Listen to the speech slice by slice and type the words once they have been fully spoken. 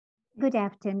Good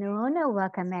afternoon.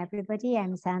 Welcome, everybody.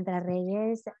 I'm Sandra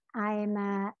Reyes. I'm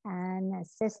an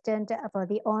assistant for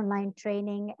the online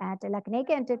training at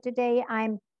LACNIC, and today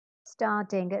I'm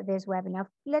starting this webinar.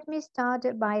 Let me start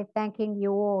by thanking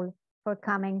you all for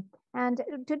coming. And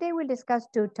today we'll discuss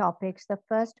two topics. The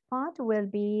first part will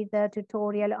be the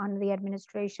tutorial on the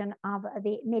administration of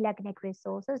the MiLACNIC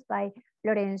resources by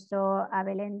Lorenzo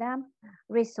Avelenda,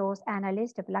 resource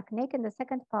analyst of LACNIC. And the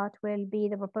second part will be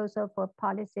the proposal for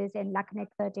policies in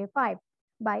LACNIC35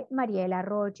 by Mariela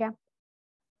Rocha,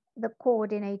 the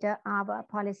coordinator of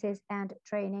policies and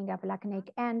training of LACNIC,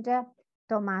 and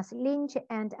Thomas Lynch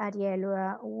and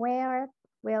Ariel Ware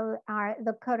are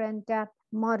the current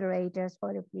moderators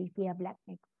for the VP of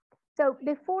LACNIC. So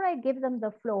before I give them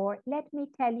the floor, let me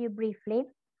tell you briefly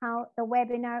how the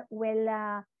webinar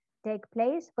will take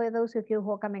place for those of you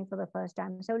who are coming for the first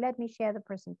time. So let me share the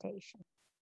presentation.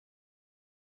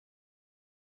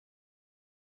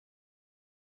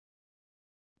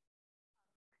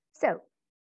 So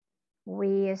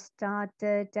we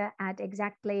started at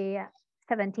exactly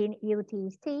 17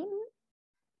 UTC.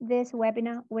 This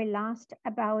webinar will last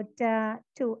about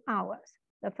 2 hours.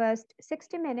 The first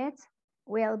 60 minutes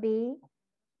will be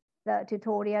the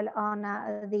tutorial on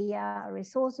the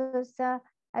resources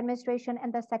administration,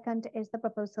 and the second is the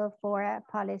proposal for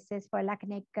policies for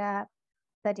LACNIC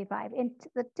 35. In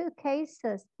the two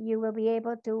cases, you will be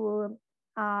able to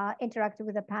interact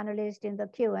with the panelists in the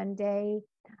Q&A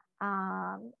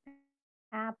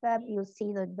app. You'll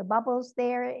see the bubbles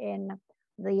there in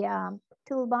the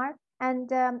toolbar.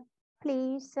 And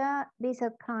please be so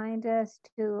kind as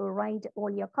to write all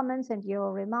your comments and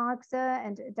your remarks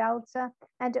and doubts,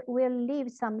 and we'll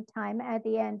leave some time at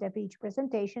the end of each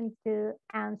presentation to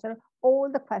answer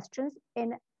all the questions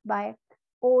by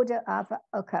order of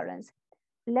occurrence.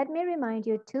 Let me remind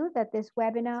you too that this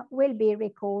webinar will be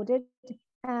recorded,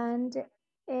 and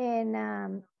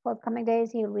in forthcoming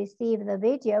days you'll receive the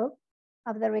video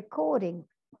of the recording.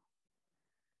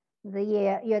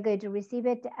 You're going to receive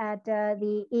it at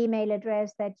the email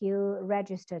address that you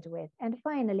registered with. And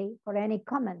finally, for any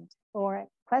comment or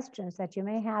questions that you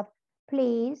may have,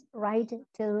 please write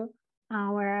to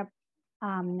our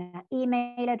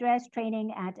email address,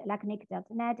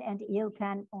 training@lacnic.net, and you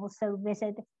can also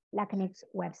visit LACNIC's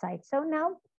website. So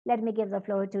now let me give the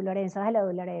floor to Lorenzo.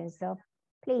 Hello, Lorenzo.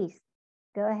 Please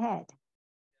go ahead.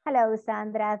 Hello,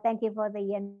 Sandra. Thank you for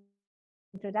the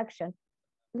introduction.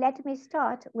 Let me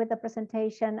start with the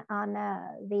presentation on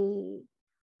the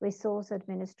resource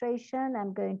administration.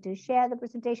 I'm going to share the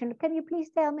presentation. Can you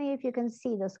please tell me if you can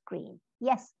see the screen?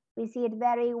 Yes, we see it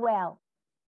very well.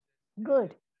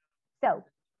 Good. So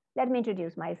let me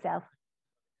introduce myself.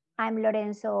 I'm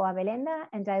Lorenzo Avelenda,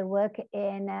 and I work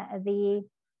in the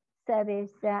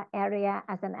service area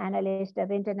as an analyst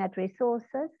of internet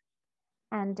resources.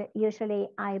 And usually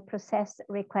I process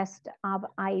requests of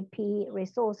IP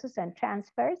resources and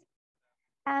transfers.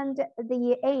 And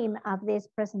the aim of this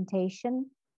presentation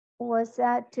was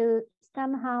to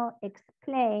somehow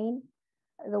explain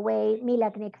the way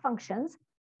MiLACNIC functions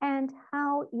and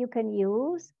how you can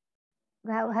use,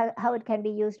 how it can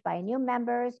be used by new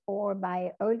members or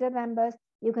by older members.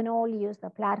 You can all use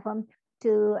the platform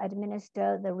to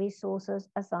administer the resources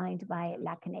assigned by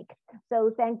LACNIC. So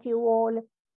thank you all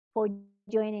for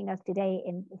joining us today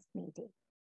in this meeting.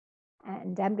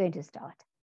 And I'm going to start.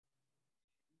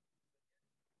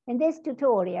 In this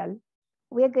tutorial,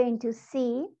 we're going to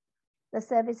see the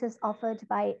services offered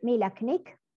by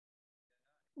MiLACNIC,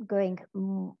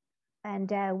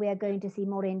 and we are going to see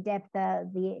more in depth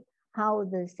how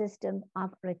the system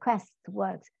of requests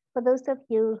works. For those of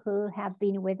you who have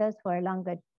been with us for a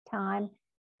longer time,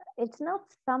 it's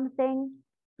not something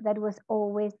that was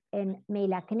always in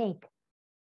MiLACNIC.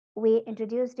 We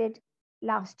introduced it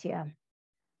last year.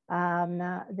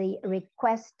 The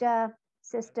request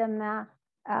system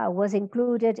was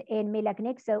included in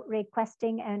MiLACNIC, so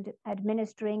requesting and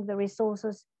administering the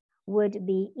resources would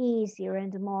be easier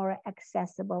and more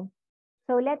accessible.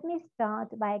 So let me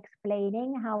start by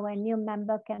explaining how a new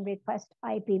member can request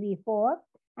IPv4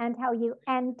 and how you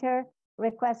enter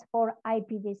requests for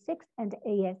IPv6 and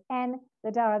ASN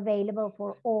that are available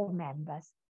for all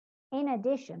members. In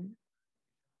addition,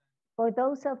 for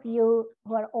those of you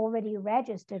who are already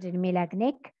registered in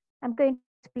MiLACNIC, I'm going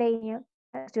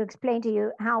to explain to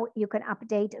you how you can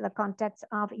update the contacts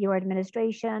of your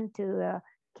administration to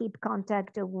keep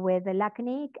contact with the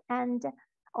LACNIC, and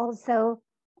also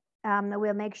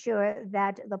we'll make sure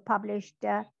that the published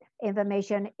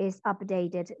information is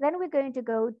updated. Then we're going to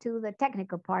go to the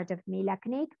technical part of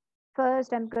MiLACNIC.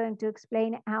 First, I'm going to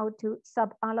explain how to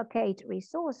sub-allocate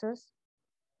resources,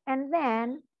 and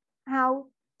then how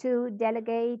to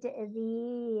delegate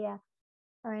the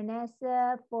RNS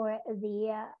for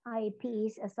the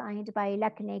IPs assigned by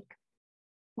LACNIC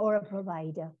or a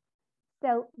provider.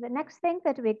 So the next thing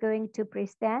that we're going to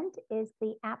present is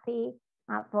the API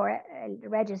for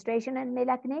registration in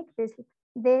MiLACNIC.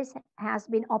 This has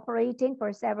been operating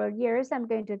for several years. I'm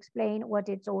going to explain what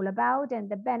it's all about and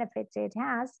the benefits it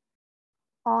has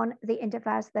on the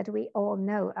interface that we all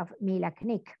know of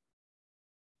MiLACNIC.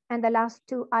 And the last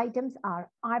two items are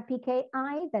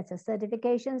RPKI, that's a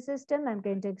certification system. I'm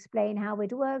going to explain how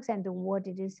it works and what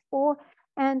it is for.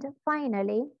 And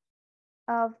finally,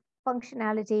 of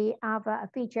functionality of a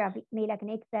feature of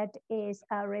MiLACNIC that is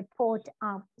a report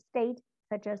of state,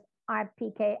 such as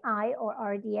RPKI or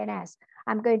RDNS.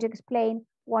 I'm going to explain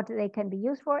what they can be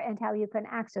used for and how you can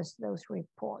access those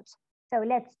reports. So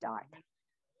let's start.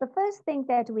 The first thing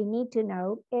that we need to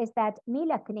know is that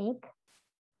MiLACNIC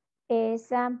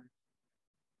is at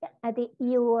the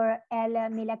URL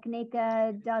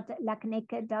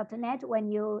milacnic.lacnic.net.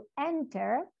 When you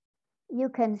enter, you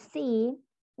can see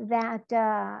that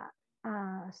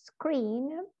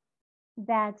screen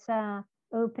that's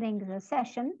opening the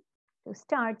session. To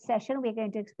start session, we're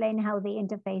going to explain how the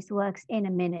interface works in a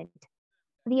minute.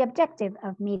 The objective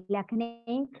of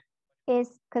MiLACNIC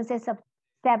consists of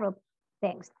several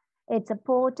things. It's a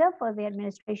portal for the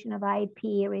administration of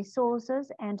IP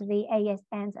resources and the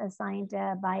ASNs assigned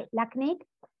by LACNIC.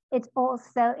 It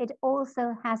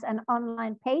also has an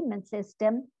online payment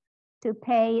system to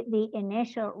pay the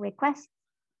initial requests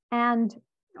and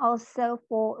also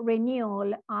for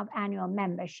renewal of annual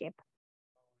membership.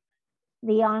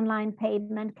 The online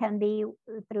payment can be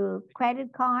through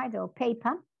credit card or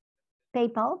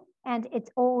PayPal, and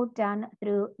it's all done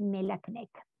through MiLACNIC.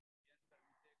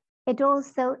 It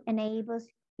also enables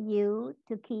you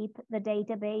to keep the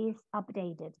database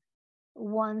updated.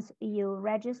 Once you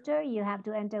register, you have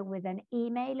to enter with an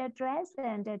email address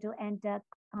and to enter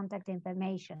contact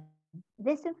information.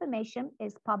 This information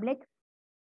is public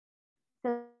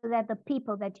so that the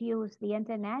people that use the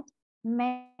internet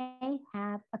may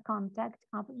have a contact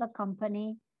of the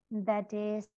company that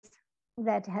has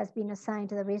been assigned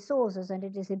to the resources, and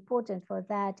it is important for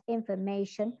that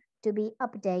information to be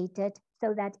updated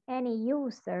so that any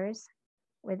users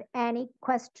with any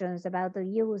questions about the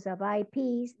use of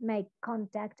IPs may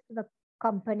contact the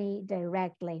company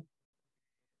directly.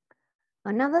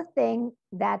 Another thing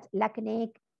that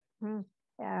LACNIC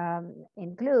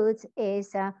includes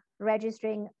is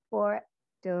registering for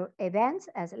the events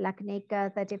as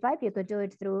LACNIC35. You could do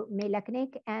it through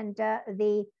MiLACNIC, and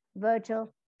the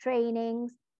virtual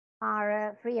trainings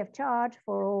are free of charge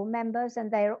for all members,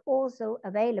 and they are also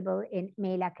available in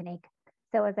MiLACNIC.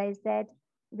 So as I said,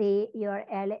 the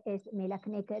URL is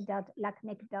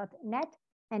milacnic.lacnic.net,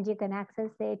 and you can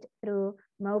access it through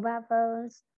mobile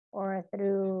phones or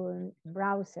through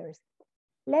browsers.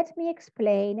 Let me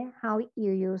explain how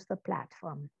you use the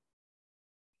platform.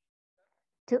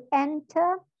 To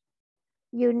enter,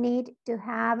 you need to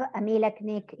have a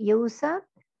MiLACNIC user.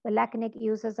 The LACNIC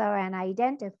users are an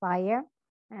identifier,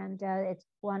 and it's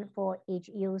one for each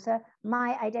user.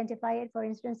 My identifier, for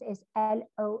instance, is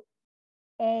LOA10.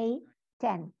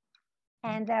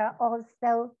 And there are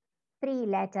also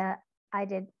 3-letter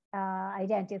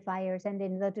identifiers. And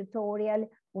in the tutorial,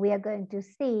 we are going to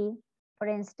see, for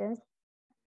instance,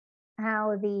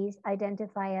 how these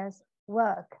identifiers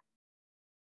work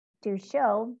to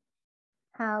show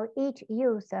how each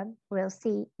user will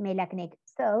see MiLACNIC.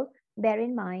 So bear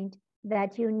in mind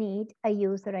that you need a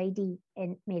user ID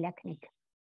in MiLACNIC.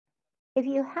 If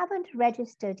you haven't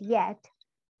registered yet,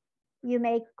 you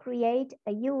may create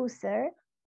a user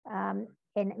in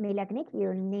MiLACNIC.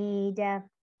 You need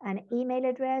an email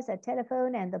address, a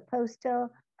telephone, and the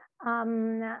postal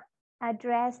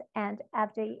address. And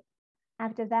after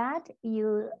that,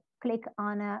 you click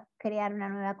on crear una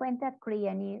nueva cuenta,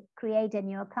 create a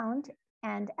new account.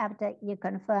 And after you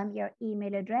confirm your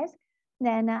email address,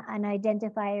 then an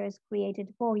identifier is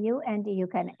created for you and you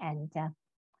can enter.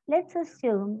 Let's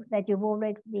assume that you've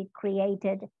already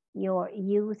created your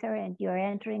user and you're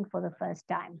entering for the first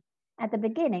time. At the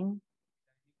beginning,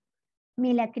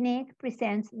 MiLACNIC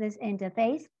presents this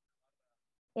interface.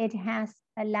 It has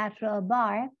a lateral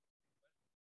bar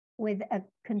with a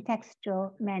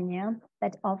contextual menu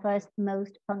that offers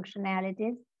most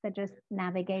functionalities, such as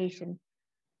navigation.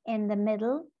 In the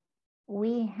middle,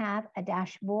 we have a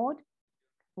dashboard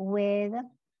with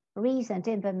recent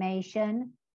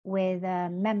information, with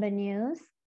member news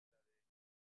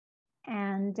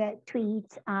and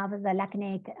tweets of the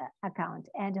LACNIC account.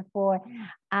 And for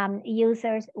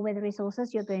users with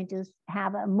resources, you're going to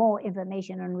have more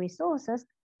information on resources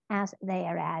as they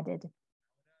are added.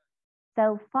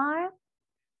 So far,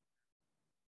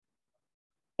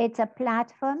 it's a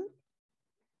platform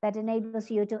that enables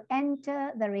you to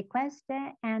enter the request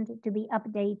and to be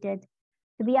updated,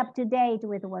 to be up to date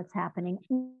with what's happening.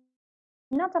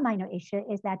 Not a minor issue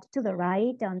is that to the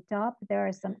right on top, there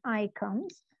are some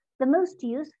icons. The most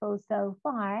useful so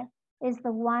far is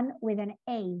the one with an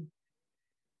A,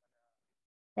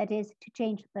 that is to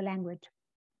change the language.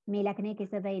 MiLACNIC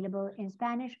is available in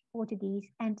Spanish, Portuguese,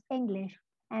 and English.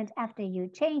 And after you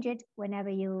change it, whenever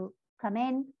you come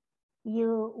in,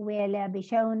 you will be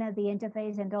shown the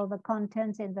interface and all the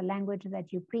contents in the language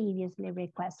that you previously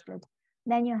requested.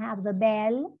 Then you have the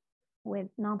bell with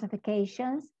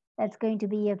notifications. That's going to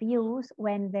be of use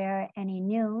when there are any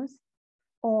news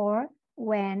or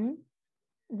when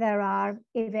there are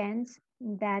events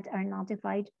that are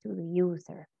notified to the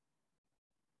user.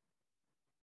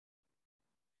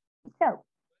 So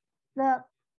the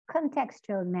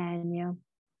contextual menu,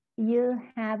 you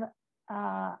have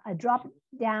a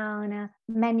drop-down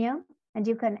menu, and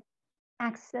you can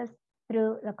access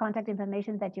through the contact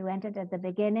information that you entered at the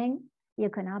beginning. You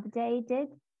can update it.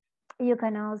 You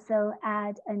can also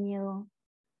add a new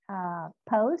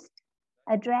post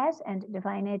address and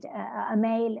define it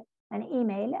an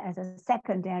email as a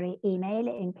secondary email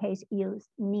in case you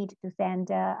need to send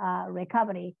a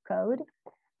recovery code.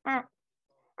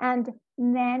 And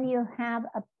then you have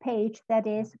a page that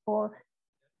is for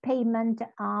payment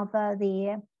of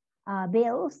the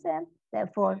bills,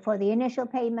 for the initial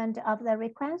payment of the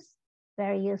request,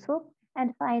 very useful.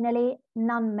 And finally,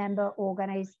 non-member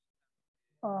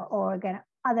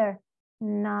other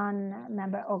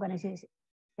non-member organizations.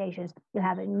 You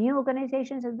have new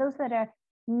organizations and those that are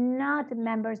not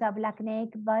members of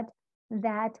LACNIC, but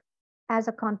that as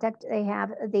a contact, they have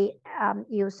the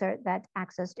user that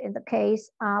accessed. In the case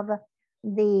of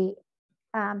the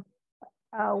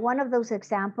one of those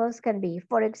examples can be,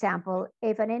 for example,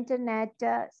 if an internet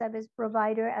service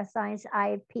provider assigns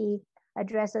IP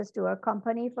addresses to our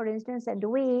company, for instance, and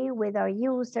we, with our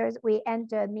users, we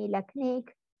enter MiLACNIC,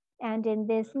 and in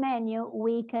this menu,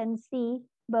 we can see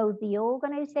both the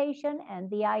organization and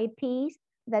the IPs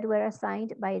that were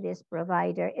assigned by this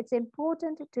provider. It's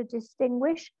important to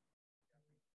distinguish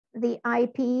the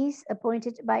IPs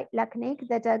appointed by LACNIC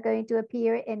that are going to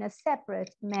appear in a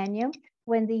separate menu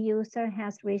when the user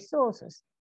has resources,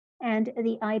 and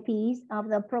the IPs of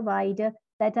the provider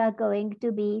that are going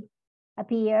to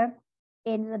appear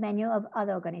in the menu of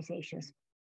other organizations.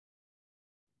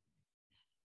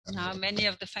 Now, many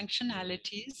of the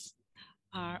functionalities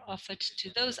are offered to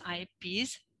those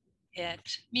IPs at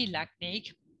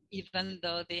MiLACNIC, even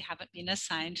though they haven't been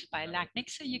assigned by LACNIC.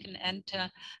 So you can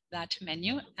enter that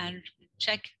menu and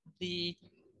check the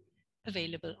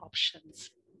available options.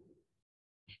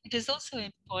 It is also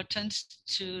important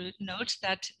to note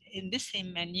that in this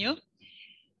same menu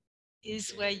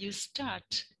is where you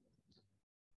start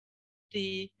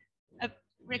the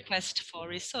request for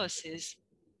resources.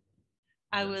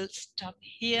 I will stop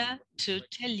here to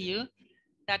tell you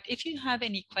that if you have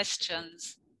any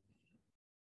questions,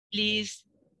 please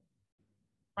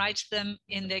write them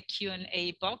in the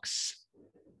Q&A box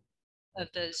of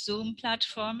the Zoom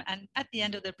platform, and at the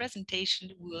end of the presentation,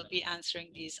 we will be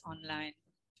answering these online.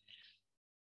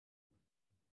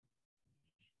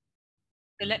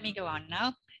 So let me go on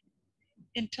now.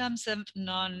 In terms of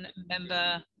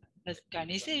non-member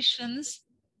organizations,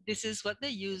 this is what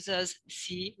the users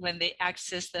see when they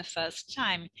access the first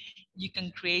time. You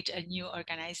can create a new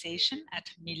organization at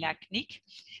MiLACNIC.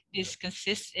 This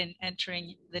consists in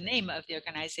entering the name of the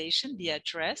organization, the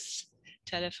address,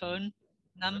 telephone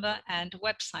number, and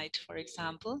website, for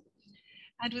example.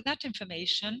 And with that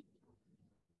information,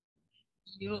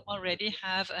 you already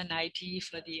have an ID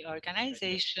for the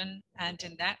organization, and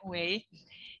in that way,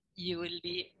 you will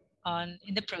be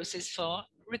in the process for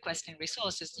requesting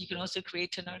resources. You can also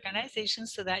create an organization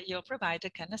so that your provider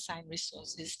can assign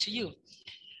resources to you.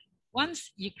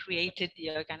 Once you created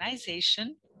the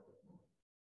organization,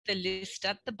 the list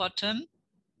at the bottom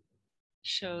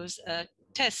shows a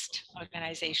test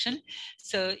organization.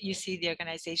 So you see the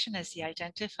organization as the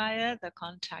identifier, the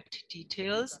contact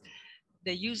details,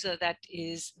 the user that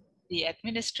is the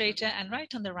administrator, and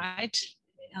right on the right,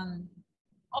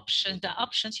 the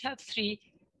options, you have 3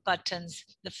 buttons.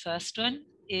 The first one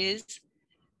is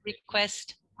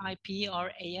request IP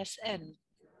or ASN.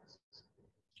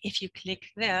 If you click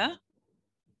there,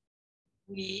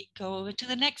 we go over to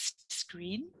the next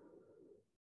screen.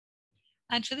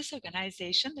 And for this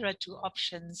organization, there are 2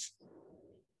 options.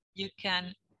 You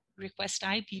can request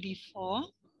IPv4.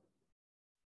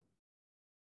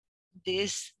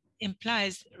 This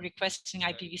implies requesting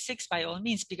IPv6 by all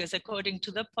means, because according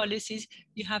to the policies,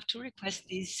 you have to request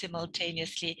these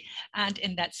simultaneously. And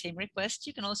in that same request,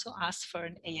 you can also ask for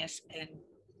an ASN.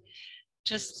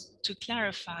 Just to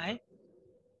clarify,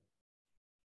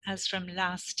 as from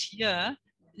last year,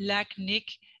 LACNIC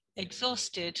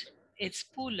exhausted its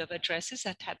pool of addresses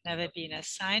that had never been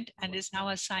assigned and is now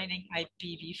assigning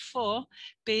IPv4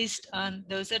 based on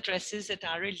those addresses that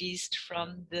are released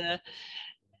from the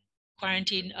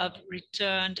quarantine of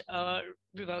returned or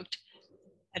revoked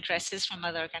addresses from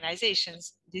other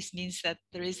organizations. This means that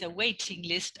there is a waiting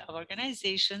list of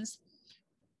organizations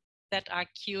that are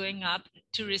queuing up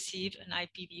to receive an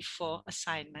IPv4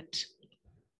 assignment.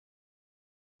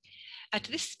 At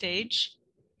this stage,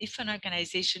 if an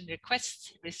organization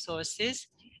requests resources,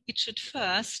 it should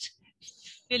first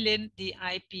fill in the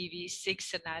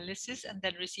IPv6 analysis and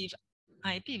then receive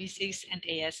IPv6 and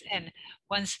ASN.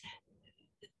 Once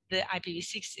the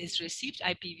IPv6 is received,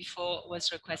 IPv4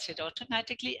 was requested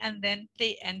automatically, and then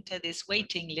they enter this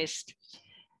waiting list.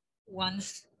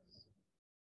 Once,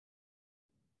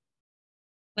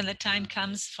 when the time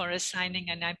comes for assigning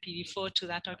an IPv4 to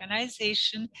that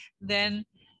organization, then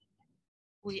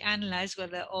we analyze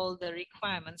whether all the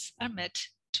requirements are met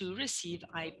to receive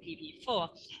IPv4.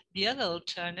 The other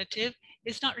alternative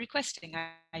is not requesting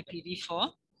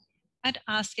IPv4 and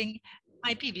asking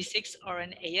IPv6 or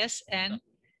an ASN,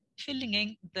 filling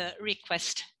in the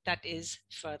request that is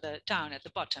further down at the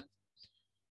bottom.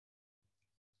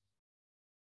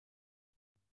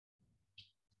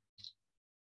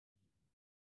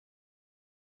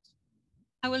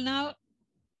 I will now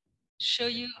show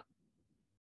you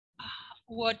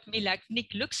what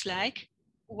MiLACNIC looks like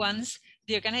once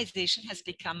the organization has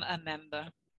become a member.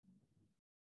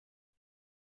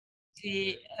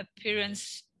 The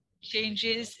appearance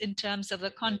changes in terms of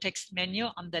the context menu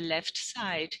on the left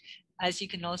side. As you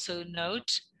can also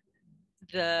note,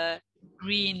 the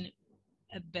green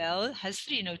bell has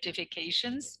 3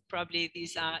 notifications. Probably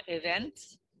these are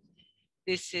events.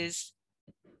 This is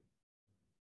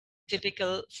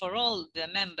typical for all the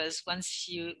members. Once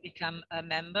you become a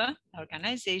member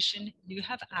organization, you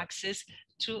have access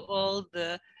to all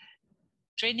the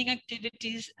training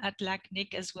activities at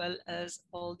LACNIC as well as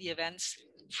all the events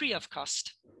free of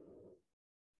cost.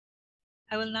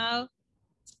 I will now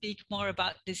speak more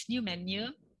about this new menu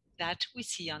that we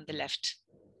see on the left.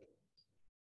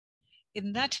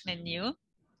 In that menu,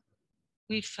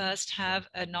 we first have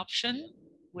an option,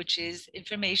 which is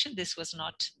information. This was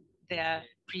not there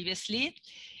previously.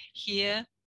 Here,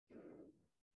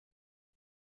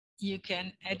 you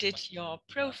can edit your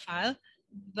profile,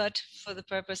 but for the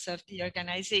purpose of the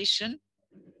organization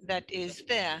that is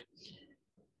there.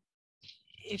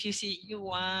 If you see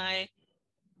UI,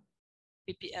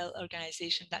 PPL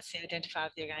organization, that's the identifier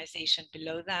of the organization.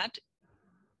 Below that,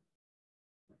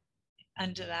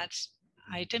 under that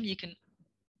item, you can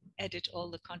edit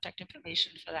all the contact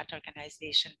information for that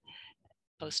organization,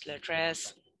 postal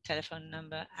address, telephone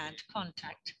number, and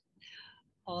contact.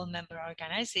 All member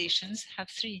organizations have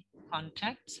 3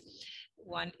 contacts.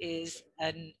 One is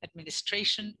an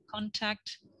administration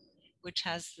contact, which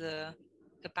has the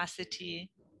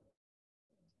capacity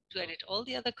to edit all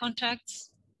the other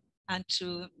contacts and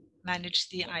to manage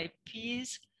the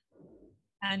IPs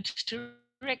and to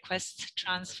request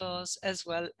transfers as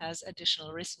well as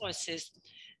additional resources.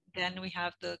 Then we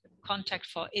have the contact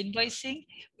for invoicing,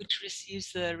 which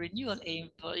receives the renewal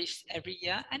invoice every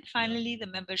year. And finally, the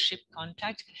membership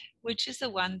contact, which is the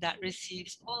one that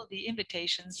receives all the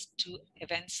invitations to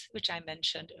events, which I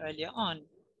mentioned earlier on.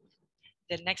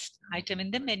 The next item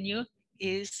in the menu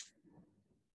is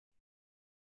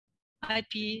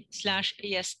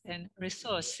IP/ASN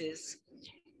resources.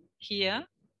 Here,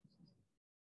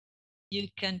 you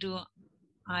can do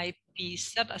IP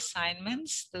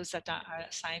sub-assignments, those that are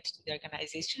assigned to the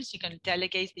organizations. You can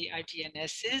delegate the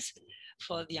RDNSs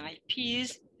for the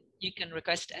IPs. You can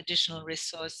request additional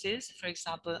resources, for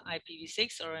example,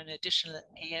 IPv6 or an additional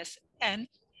ASN,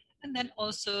 and then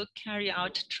also carry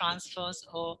out transfers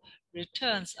or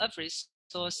returns of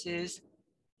resources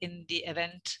in the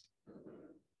event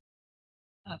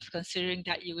of considering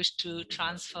that you wish to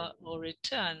transfer or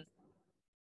return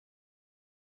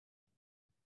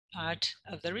part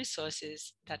of the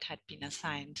resources that had been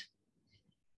assigned.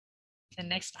 The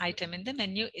next item in the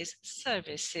menu is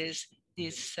services.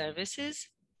 These services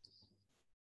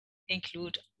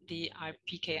include the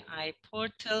RPKI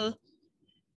portal.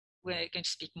 We're going to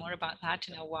speak more about that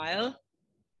in a while.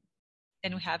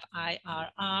 Then we have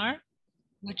IRR,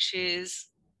 which is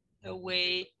a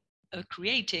way of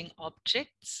creating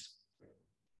objects,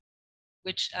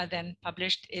 which are then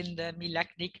published in the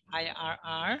MiLACNIC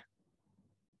IRR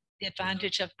The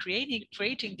advantage of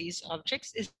creating these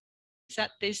objects is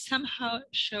that they somehow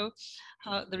show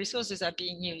how the resources are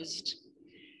being used.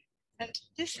 And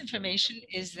this information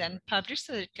is then published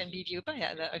so that it can be viewed by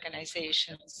other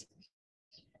organizations.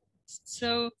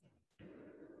 So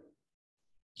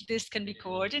this can be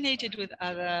coordinated with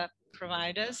other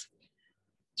providers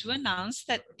to announce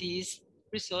that these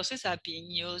resources are being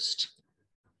used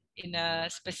in a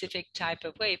specific type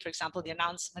of way. For example, the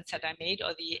announcements that are made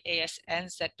or the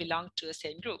ASNs that belong to the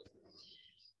same group.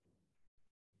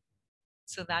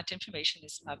 So that information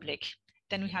is public.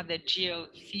 Then we have the geo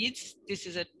feeds. This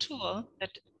is a tool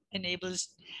that enables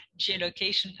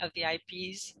geolocation of the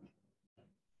IPs.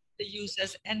 The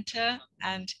users enter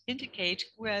and indicate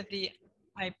where the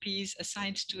IPs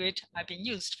assigned to it are being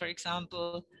used. For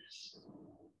example,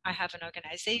 I have an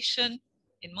organization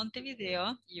in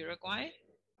Montevideo, Uruguay.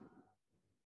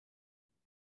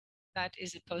 That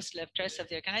is the postal address of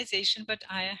the organization, but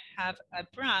I have a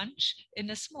branch in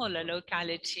a smaller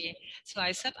locality. So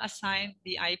I sub-assign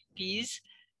the IPs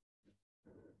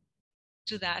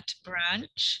to that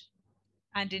branch,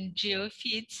 and in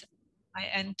geofeeds, I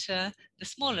enter the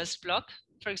smallest block,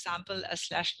 for example, a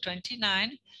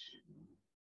 /29,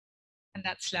 and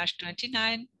that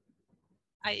 /29,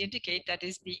 I indicate that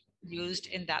is being used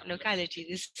in that locality.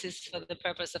 This is for the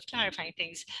purpose of clarifying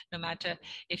things, no matter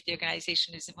if the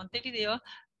organization is in Montevideo,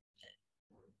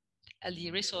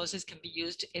 the resources can be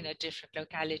used in a different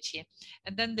locality.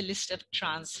 And then the list of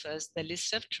transfers. The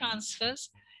list of transfers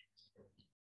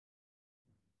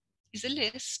is a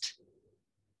list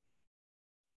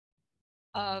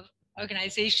of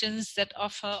organizations that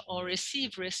offer or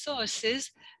receive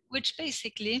resources, which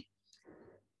basically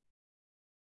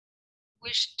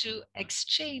wish to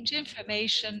exchange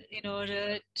information in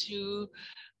order to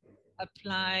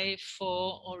apply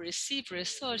for or receive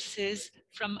resources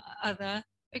from other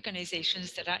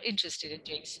organizations that are interested in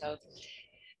doing so.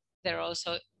 There are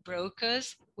also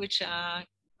brokers, which are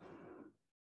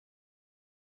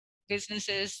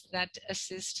businesses that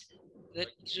assist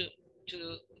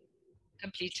to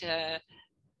complete a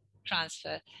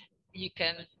transfer. You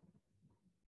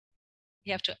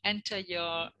have to enter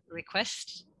your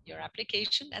request, your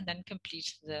application, and then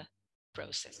complete the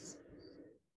process.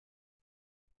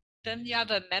 Then you have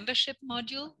a membership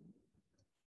module.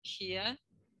 Here,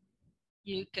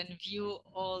 you can view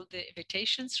all the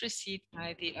invitations received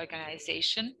by the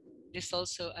organization. This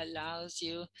also allows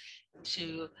you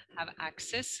to have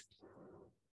access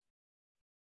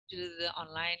to the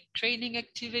online training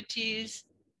activities.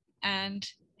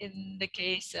 And in the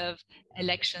case of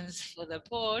elections for the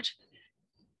board,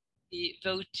 the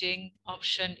voting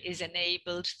option is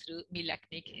enabled through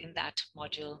MiLACNIC in that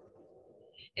module.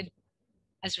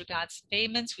 As regards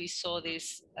payments, we saw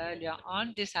this earlier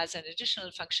on. This has an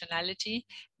additional functionality,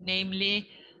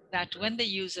 namely that when the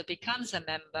user becomes a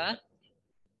member,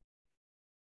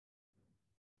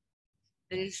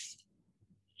 this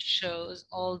shows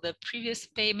all the previous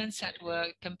payments that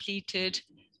were completed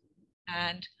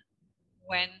and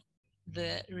when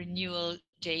the renewal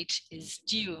date is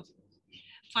due.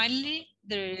 Finally,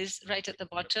 there is right at the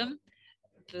bottom,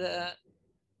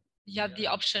 you have the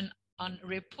option on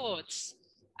reports.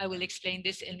 I will explain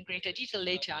this in greater detail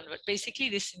later on, but basically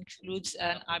this includes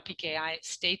an RPKI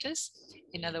status.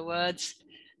 In other words,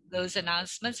 those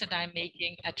announcements that I'm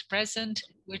making at present,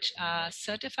 which are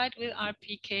certified with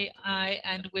RPKI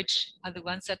and which are the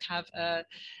ones that have a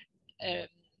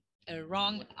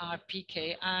wrong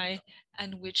RPKI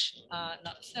and which are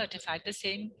not certified. The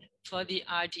same for the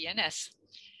RDNS,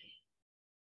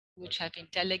 which have been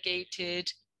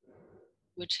delegated,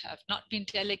 which have not been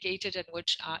delegated, and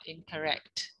which are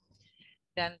incorrect.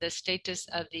 Then the status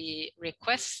of the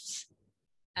requests,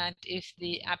 and if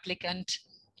the applicant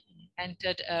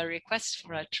entered a request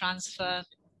for a transfer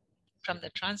from the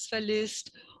transfer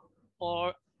list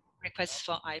or requests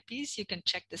for IPs, you can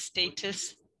check the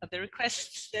status of the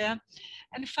requests there.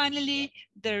 And finally,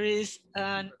 there is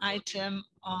an item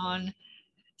on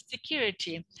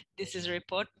security. This is a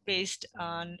report based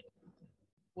on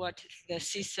what the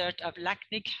CSERT of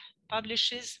LACNIC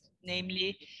publishes,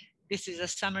 namely, this is a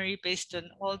summary based on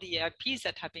all the IPs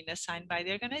that have been assigned by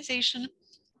the organization.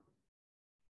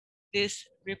 This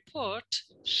report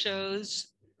shows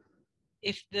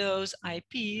if those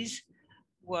IPs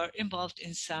were involved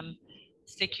in some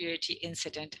security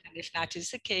incident. And if that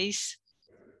is the case,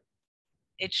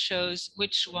 it shows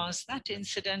which was that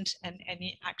incident and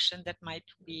any action that might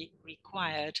be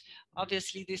required.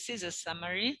 Obviously, this is a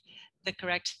summary. The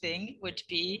correct thing would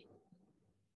be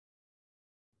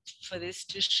for this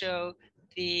to show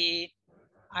the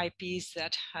IPs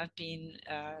that have been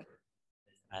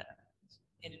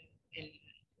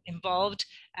in involved,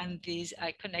 and these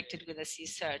are connected with a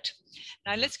CSERT.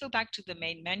 Now let's go back to the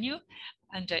main menu.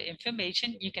 Under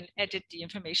information, you can edit the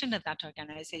information of that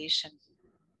organization.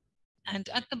 And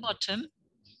at the bottom,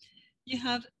 you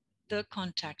have the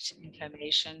contact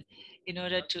information. In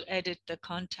order to edit the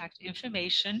contact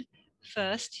information,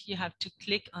 first you have to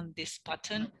click on this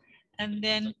button, and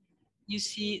then you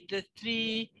see the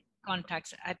three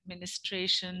contacts: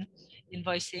 administration,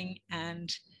 invoicing, and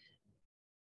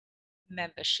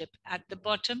membership. At the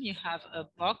bottom, you have a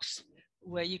box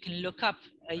where you can look up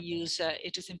a user.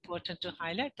 It is important to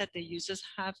highlight that the users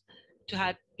have to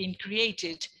have been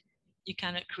created. You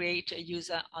cannot create a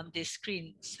user on this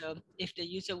screen. So if the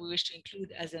user we wish to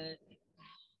include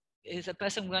is a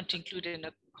person we want to include in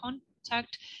a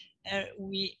contact,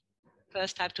 we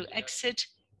first have to exit,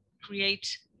 create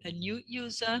a new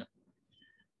user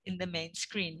in the main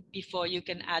screen before you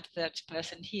can add that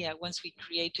person here. Once we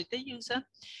created the user,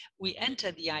 we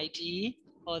enter the ID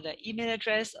or the email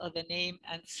address or the name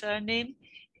and surname.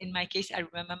 In my case, I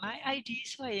remember my ID,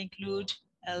 so I include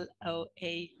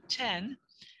LOA10,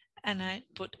 and I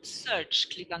put search,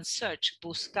 click on search,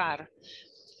 buscar.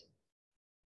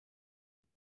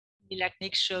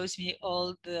 MiLACNIC shows me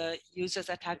all the users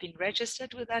that have been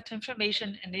registered with that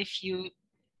information. And if you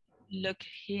look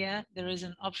here, there is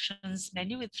an options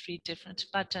menu with 3 different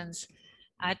buttons: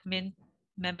 admin,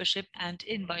 membership, and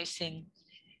invoicing.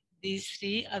 These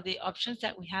 3 are the options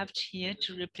that we have here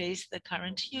to replace the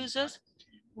current users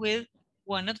with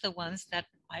one of the ones that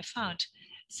I found.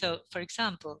 So for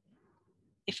example,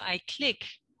 if I click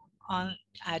on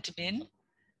admin,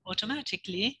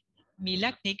 automatically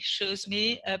MiLACNIC shows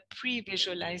me a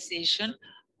pre-visualization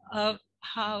of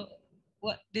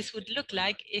what this would look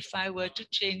like if I were to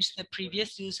change the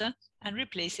previous user and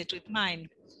replace it with mine.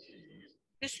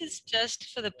 This is just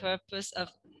for the purpose of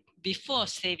before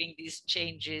saving these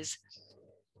changes.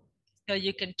 So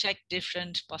you can check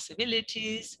different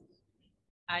possibilities.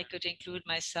 I could include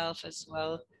myself as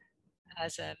well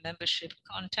as a membership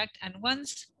contact. And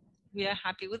once we are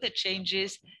happy with the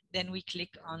changes, then we click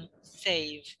on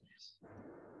save.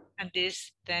 And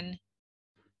this then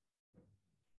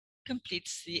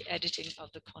completes the editing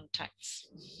of the contacts.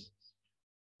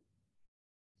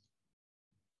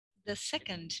 The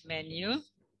second menu,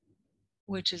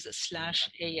 which is a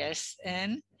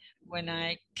 /ASN, when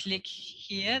I click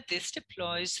here, this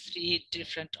deploys 3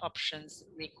 different options: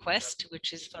 request,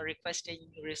 which is for requesting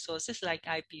resources like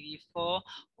IPv4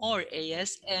 or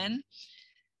ASN,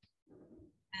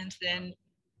 and then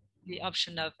the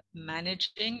option of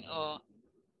managing or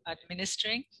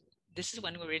administering. This is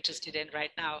one we're interested in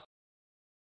right now.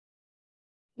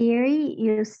 Here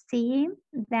you see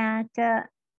that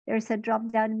there's a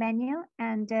drop-down menu,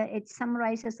 and it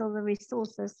summarizes all the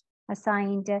resources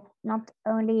assigned, not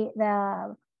only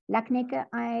the LACNIC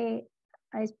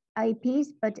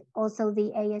IPs, but also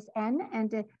the ASN.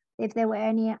 And if there were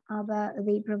any other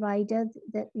the providers,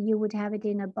 that you would have it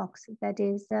in a box that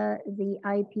is the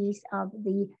IPs of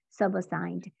the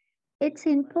sub-assigned. It's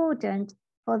important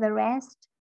for the rest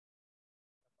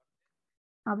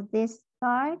of this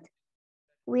part.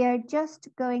 We are just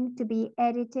going to be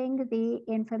editing the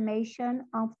information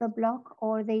of the block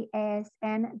or the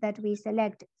ASN that we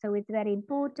select. So it's very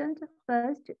important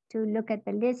first to look at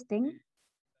the listing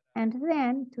and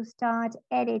then to start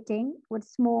editing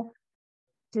what's more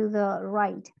to the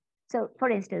right. So for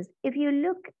instance, if you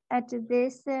look at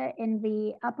this in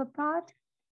the upper part,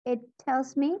 it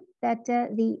tells me that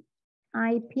the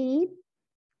IP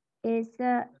is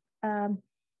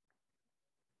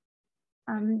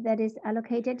that is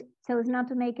allocated so as not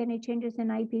to make any changes in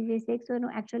IPv6. So no,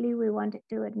 actually we want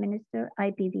to administer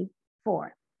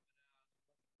IPv4.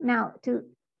 Now to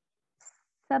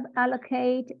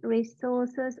sub-allocate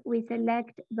resources, we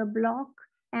select the block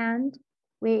and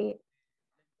we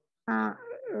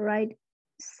write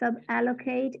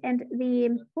sub-allocate. And the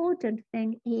important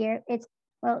thing here is,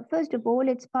 well, first of all,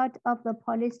 it's part of the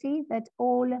policy that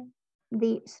all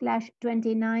the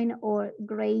 /29 or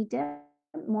greater,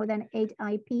 more than 8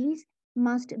 IPs,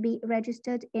 must be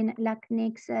registered in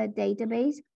LACNIC's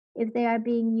database if they are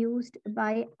being used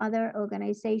by other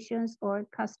organizations or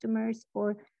customers,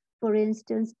 or for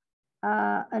instance,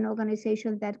 an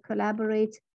organization that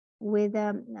collaborates with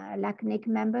LACNIC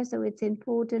members. So it's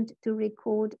important to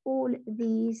record all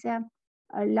these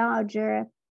larger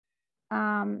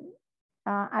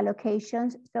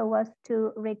allocations so as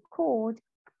to record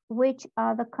which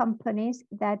are the companies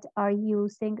that are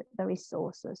using the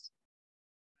resources.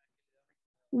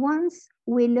 Once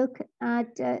we look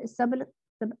at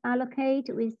sub-allocate,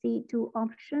 we see 2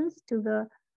 options. To the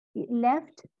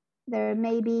left, there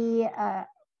may be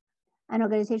an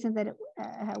organization that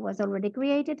was already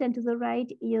created, and to the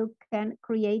right, you can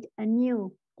create a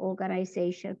new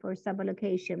organization for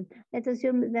suballocation. Let's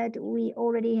assume that we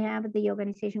already have the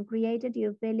organization created.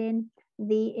 You fill in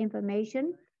the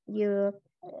information, you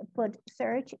put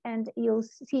search, and you'll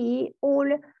see all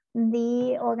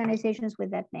the organizations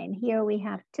with that name. Here we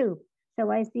have two.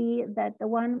 So I see that the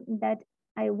one that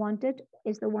I wanted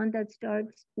is the one that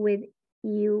starts with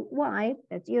UY,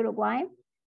 that's Uruguay.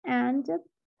 And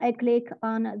I click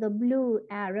on the blue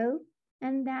arrow,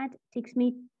 and that takes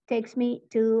me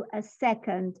to a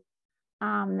second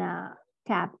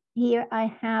tab. Here I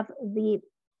have the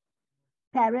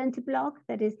parent block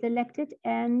that is selected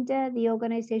and the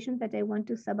organization that I want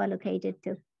to suballocate it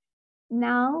to.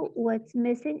 Now what's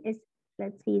missing is,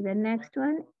 let's see the next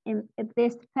one. In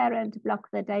this parent block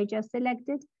that I just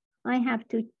selected, I have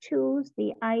to choose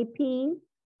the IP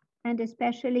and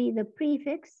especially the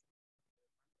prefix,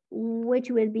 which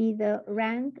will be the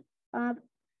rank of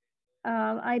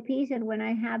IPs. And when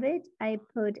I have it, I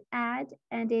put add,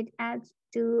 and it adds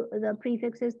to the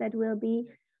prefixes that will be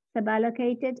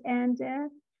suballocated. And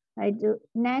I do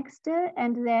next,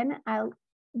 and then I'll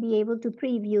be able to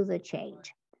preview the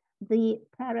change. The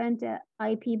parent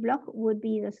IP block would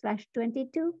be the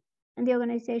 /22, and the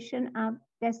organization of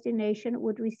destination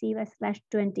would receive a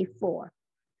 /24.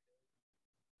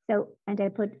 So, and I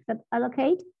put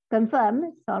suballocate,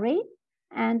 confirm, sorry,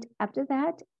 and after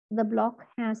that, the block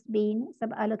has been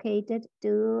suballocated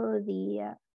to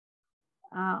the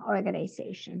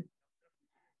organization.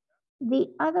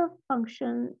 The other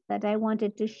function that I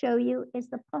wanted to show you is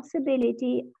the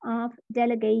possibility of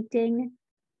delegating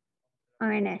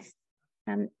RNS.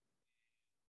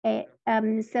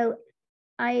 So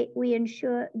we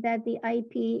ensure that the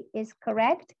IP is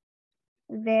correct.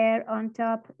 There on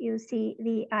top, you see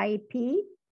the IP.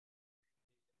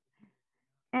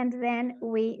 And then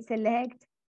we select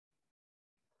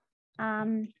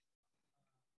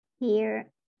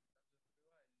here.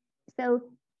 So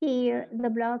here the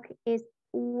block is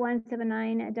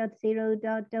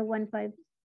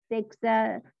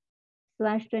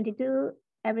 179.0.156/22.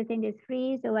 Everything is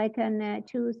free, so I can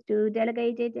choose to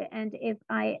delegate it. And if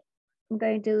I am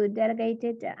going to delegate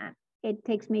it, it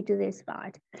takes me to this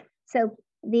part. So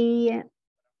the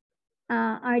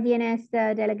RDNS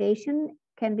delegation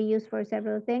can be used for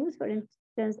several things. For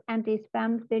instance,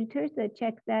 anti-spam filters that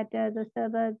check that the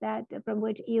server from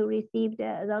which you received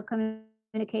the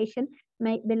communication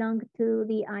may belong to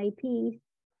the IPs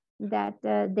that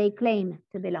they claim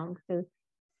to belong to.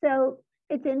 So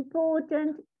it's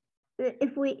important,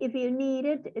 if you need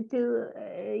it to,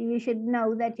 you should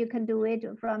know that you can do it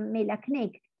from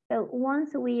MiLACNIC. So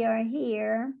once we are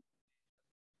here,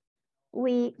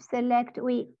 we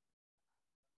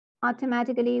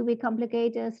automatically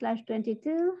complicate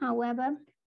 /22. However,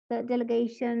 the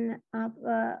delegation of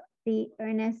the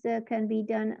RNS can be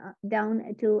done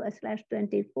down to a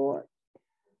 /24.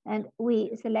 And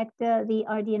we select the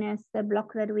RDNS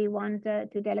block that we want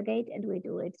to delegate, and we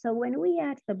do it. So when we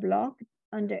add the block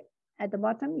at the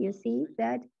bottom, you see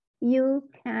that you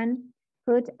can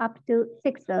put up to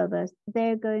 6 servers.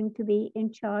 They're going to be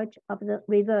in charge of the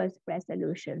reverse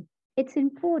resolution. It's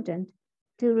important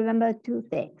to remember 2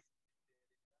 things.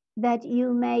 That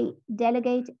you may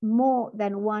delegate more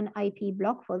than one IP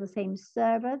block for the same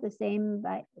server, the same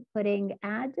by putting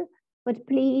add, but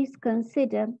please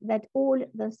consider that all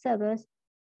the servers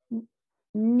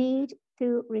need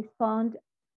to respond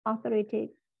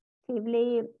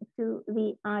authoritatively to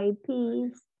the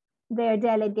IPs they're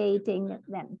delegating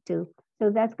them to.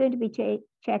 So that's going to be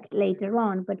checked later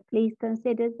on, but please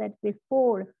consider that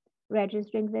before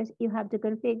registering this, you have to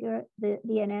configure the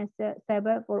DNS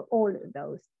server for all of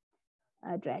those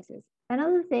addresses.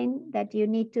 Another thing that you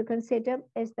need to consider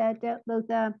is that both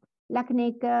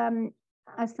LACNIC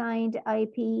assigned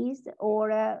IPs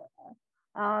or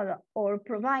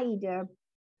provider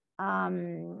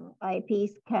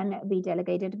IPs can be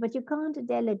delegated, but you can't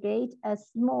delegate a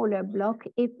smaller block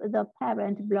if the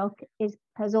parent block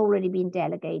has already been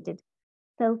delegated.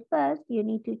 So first you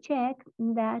need to check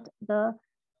that the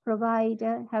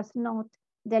provider has not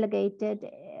delegated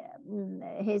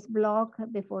his block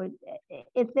before.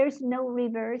 If there's no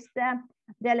reverse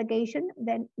delegation,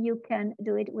 then you can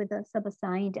do it with a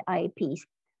subassigned IPs.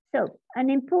 So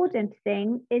an important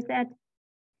thing is that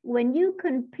when you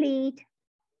complete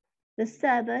the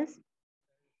servers,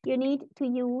 you need to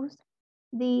use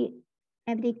the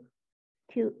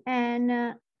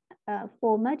MDQN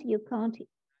format. You can't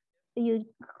use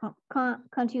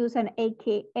an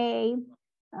AKA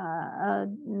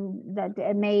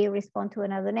that may respond to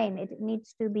another name. It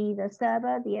needs to be the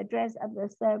server, the address of the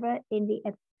server in the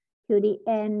to the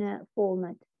N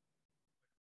format.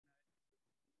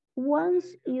 Once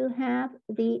you have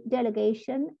the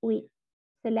delegation, we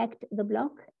select the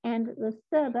block and the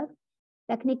server.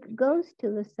 LACNIC goes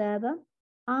to the server,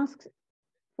 asks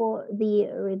for the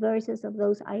reverses of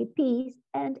those IPs,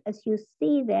 and as you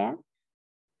see there,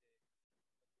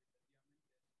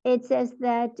 it says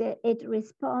that it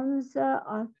responds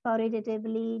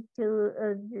authoritatively to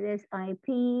this IP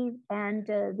and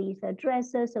these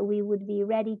addresses, so we would be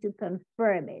ready to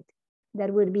confirm it.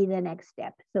 That would be the next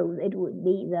step. So it would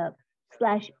be the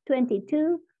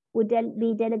 /22 would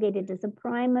be delegated as a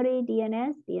primary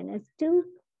DNS, DNS2,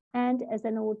 and as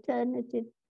an alternative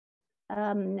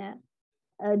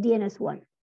DNS1.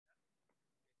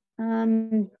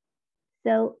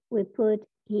 So we put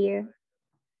here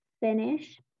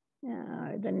finish,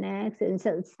 the next, and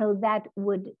so that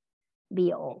would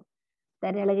be all.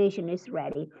 The delegation is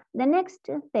ready. The next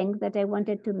thing that I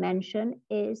wanted to mention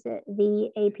is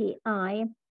the API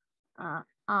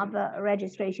of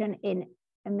registration in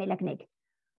MiLACNIC.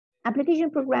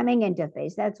 Application Programming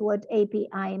Interface, that's what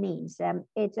API means.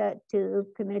 It's to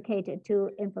communicate to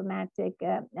informatic,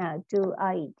 to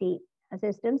IT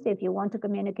systems. If you want to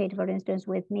communicate, for instance,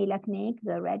 with MiLACNIC,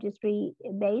 the registry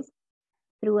base,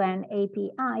 through an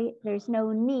API, there's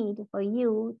no need for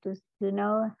you to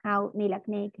know how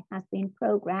MiLACNIC has been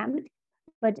programmed,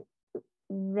 but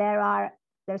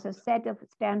there's a set of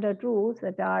standard rules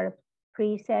that are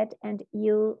preset, and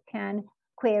you can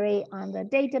query on the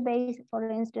database, for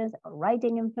instance, or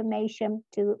writing information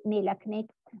to MiLACNIC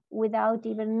without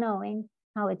even knowing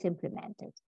how it's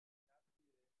implemented.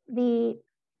 The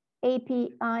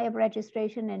API of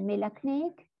registration in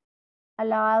MiLACNIC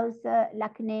allows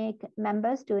LACNIC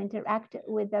members to interact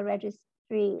with the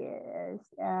registry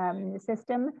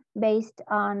system based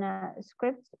on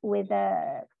scripts with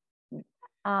a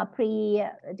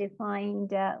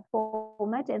predefined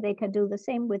format, and they can do the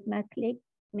same with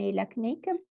MiLACNIC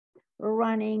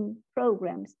running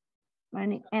programs,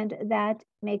 and that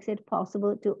makes it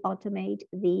possible to automate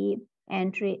the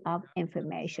entry of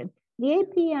information. The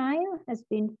API has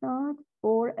been thought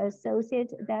for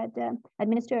associates that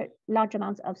administer large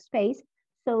amounts of space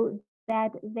so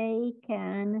that they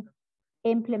can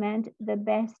implement the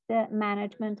best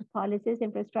management policies,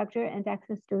 infrastructure, and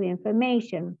access to the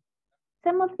information.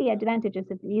 Some of the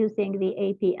advantages of using the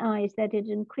API is that it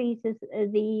increases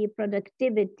the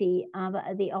productivity of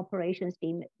the operations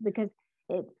team, because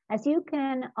as you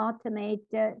can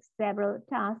automate several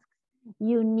tasks,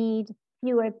 you need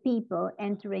fewer people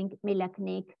entering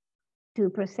MiLACNIC to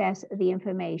process the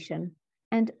information.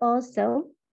 And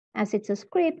also, as it's a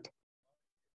script,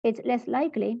 it's less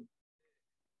likely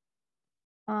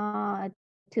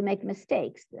to make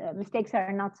mistakes. Mistakes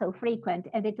are not so frequent,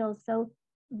 and it also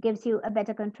gives you a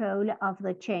better control of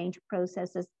the change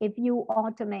processes. If you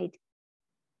automate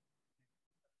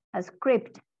a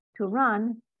script to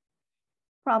run,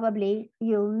 probably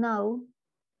you'll know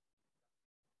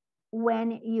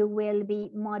when you will be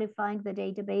modifying the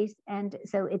database, and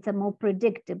so it's a more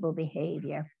predictable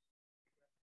behavior.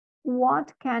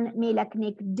 What can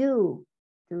MiLACNIC do?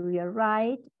 To your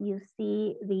right, you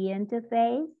see the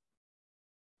interface,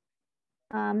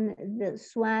 the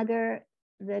Swagger,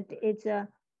 that it's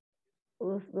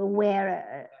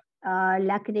where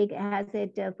LACNIC has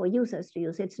it for users to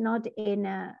use. It's not in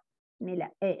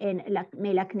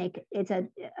MiLACNIC, it's a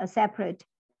separate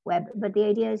web, but the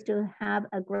idea is to have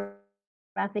a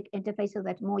graphic interface so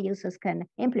that more users can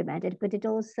implement it, but it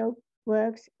also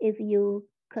works if you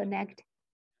connect.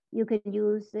 You can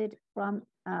use it from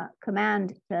a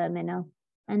command terminal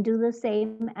and do the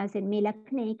same as in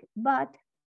MiLACNIC, but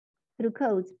through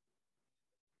codes,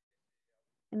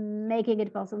 making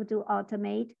it possible to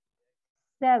automate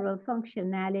several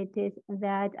functionalities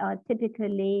that are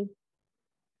typically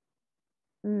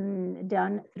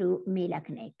done through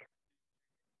MiLACNIC.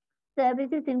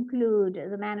 Services include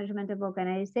the management of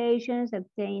organizations,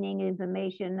 obtaining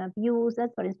information of users,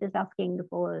 for instance, asking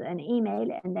for an email,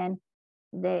 and then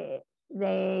they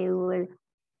will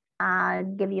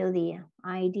give you the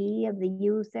ID of the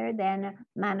user, then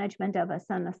management of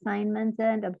some assignments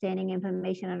and obtaining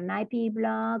information on an IP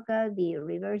block, the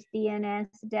reverse DNS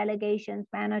delegations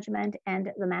management,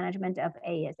 and the management of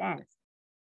ASNs.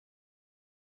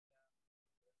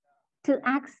 To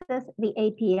access the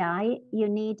API, you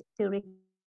need to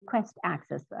request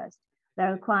access first. The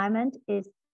requirement is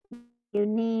you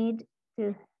need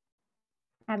to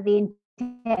have the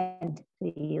intent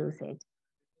to use it.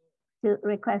 To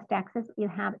request access, you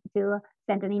have to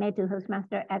send an email to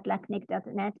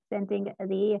hostmaster@lacnic.net, sending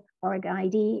the org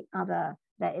ID of a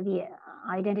the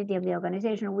identity of the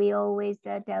organization, we always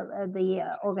tell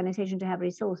the organization to have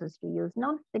resources to use,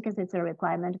 not because it's a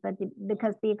requirement, but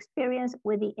because the experience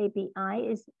with the API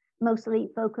is mostly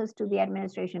focused to the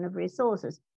administration of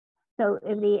resources. So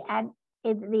if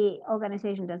the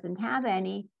organization doesn't have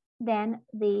any, then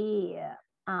the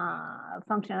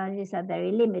functionalities are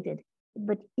very limited.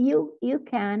 But you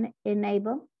can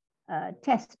enable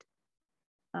test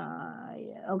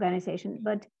organization,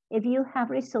 but if you have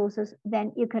resources,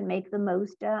 then you can make the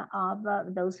most of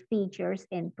those features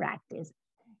in practice.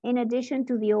 In addition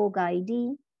to the org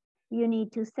ID, you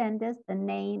need to send us the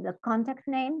name, the contact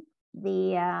name,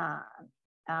 the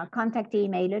contact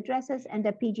email addresses, and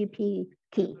the PGP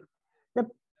key. The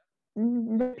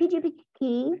PGP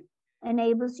key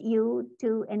enables you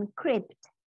to encrypt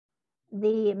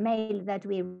the mail that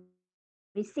we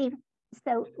receive,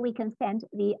 so we can send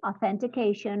the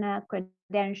authentication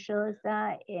credentials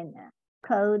in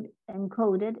code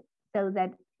encoded, so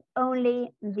that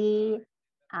only the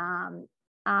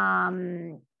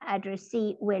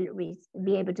addressee will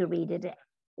be able to read it.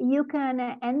 You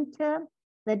can enter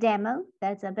the demo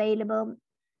that's available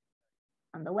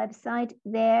on the website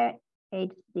there,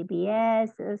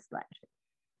 https/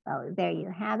 well, there you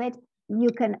have it. You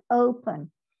can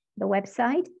open the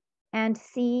website and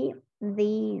see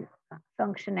the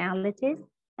functionalities.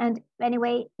 And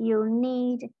anyway, you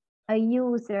need a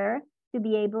user to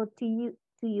be able to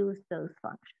use those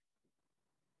functions.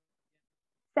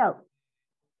 So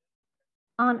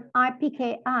on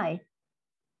RPKI,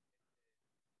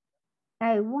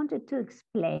 I wanted to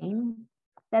explain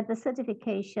that the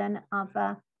certification of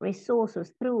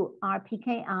resources through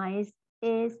RPKIs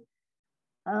is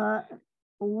a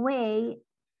way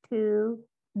to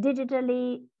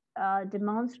digitally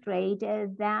demonstrate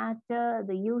that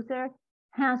the user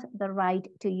has the right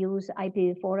to use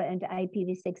IPv4 and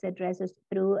IPv6 addresses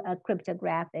through a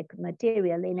cryptographic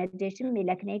material. In addition,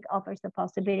 MiLACNIC offers the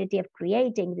possibility of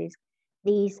creating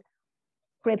these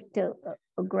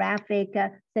cryptographic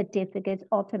certificates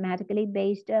automatically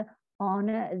based on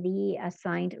the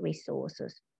assigned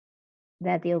resources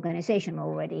that the organization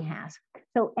already has.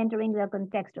 So entering the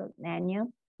contextual menu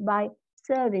by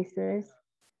services,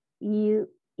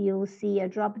 you'll see a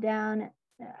drop-down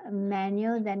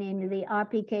menu. Then in the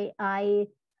RPKI,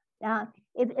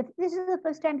 if this is the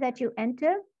first time that you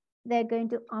enter, they're going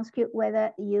to ask you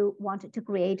whether you want to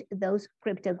create those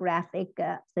cryptographic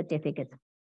certificates.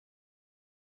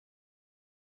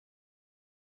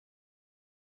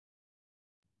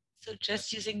 So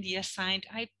just using the assigned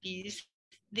IPs,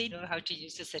 they know how to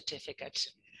use the certificate.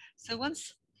 So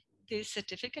once the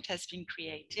certificate has been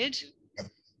created,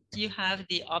 you have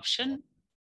the option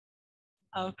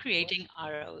of creating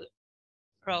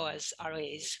ROAs.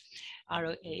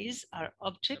 ROAs are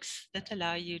objects that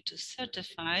allow you to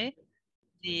certify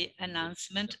the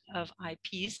announcement of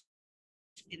IPs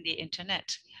in the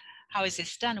internet. How is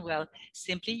this done? Well,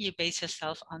 simply you base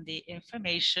yourself on the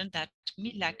information that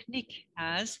MiLACNIC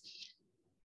has,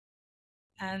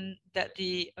 and that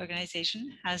the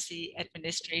organization has the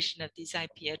administration of these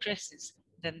IP addresses.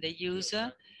 Then the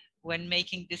user, when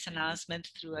making this announcement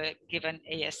through a given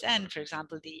ASN, for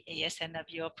example, the ASN of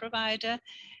your provider,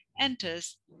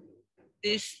 enters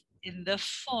this in the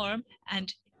form,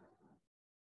 and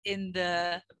in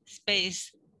the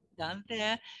space down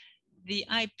there, the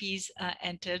IPs are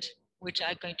entered, which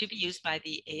are going to be used by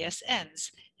the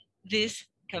ASNs. This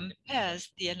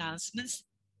compares the announcements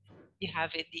you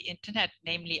have in the internet,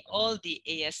 namely all the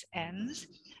ASNs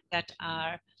that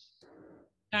are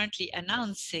currently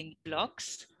announcing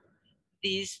blocks.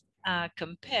 These are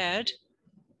compared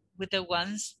with the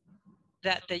ones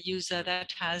that the user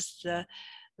that has the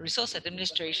resource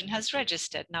administration has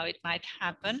registered. Now, it might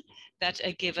happen that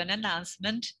a given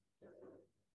announcement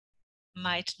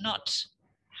might not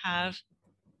have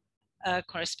a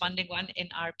corresponding one in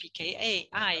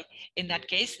RPKI. In that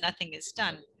case, nothing is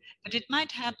done. But it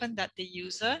might happen that the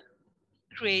user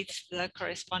creates the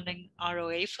corresponding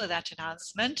ROA for that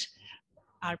announcement.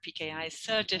 RPKI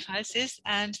certifies this,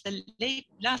 and the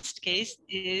last case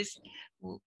is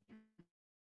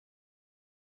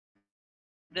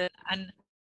the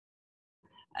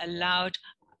unallowed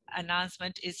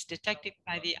announcement is detected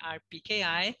by the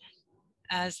RPKI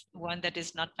as one that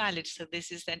is not valid. So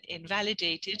this is then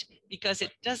invalidated because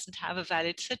it doesn't have a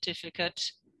valid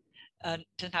certificate,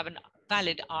 doesn't have a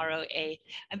valid ROA.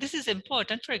 And this is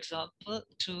important, for example,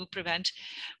 to prevent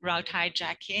route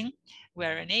hijacking,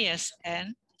 where an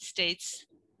ASN states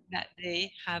that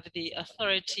they have the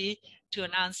authority to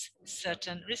announce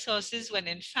certain resources when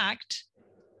in fact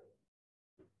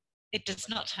it does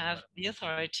not have the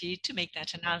authority to make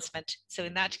that announcement. So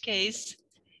in that case,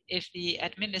 if the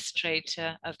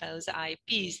administrator of those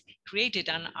IPs created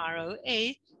an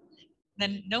ROA,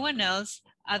 then no one else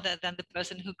other than the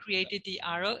person who created the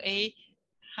ROA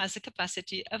has the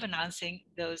capacity of announcing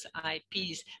those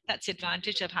IPs. That's the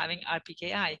advantage of having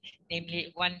RPKI.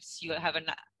 Namely, once you have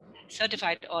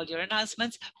certified all your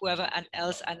announcements, whoever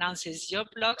else announces your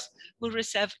blocks will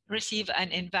receive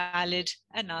an invalid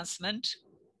announcement,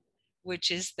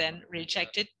 which is then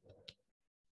rejected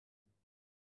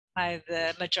by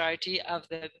the majority of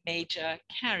the major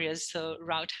carriers. So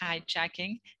route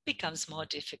hijacking becomes more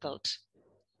difficult.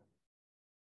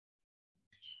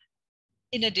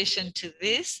 In addition to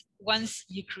this, once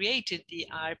you created the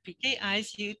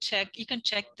RPKIs, you can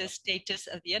check the status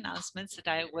of the announcements that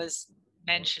I was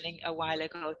mentioning a while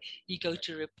ago. You go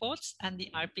to reports and the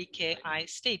RPKI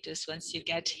status. Once you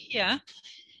get here,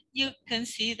 you can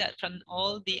see that from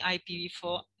all the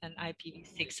IPv4 and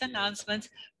IPv6 announcements,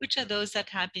 which are those that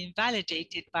have been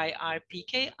validated by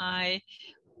RPKI,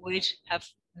 which have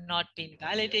not been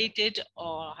validated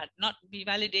or had not been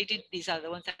validated. These are the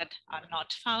ones that are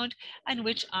not found and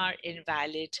which are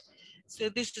invalid. So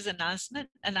this is an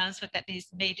announcement that is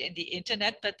made in the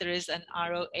internet, but there is an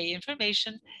ROA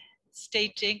information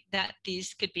stating that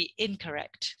these could be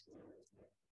incorrect.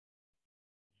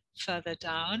 Further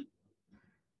down,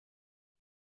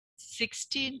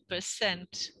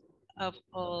 16% of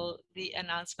all the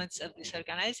announcements of this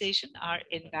organization are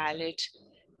invalid.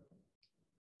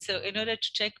 So in order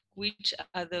to check which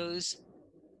are those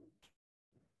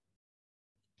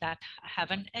that have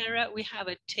an error, we have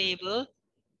a table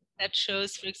that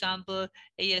shows, for example,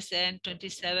 ASN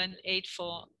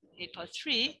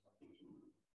 2784843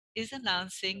 is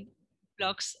announcing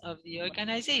blocks of the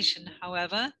organization.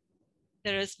 However,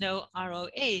 there is no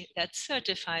ROA that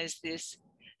certifies this.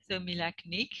 So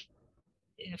MiLACNIC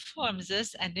informs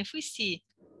us, and if we see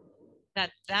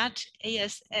that that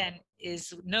ASN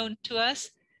is known to us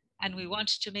and we want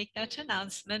to make that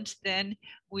announcement, then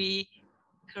we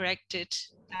correct it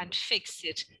and fix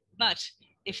it. But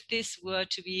if this were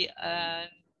to be an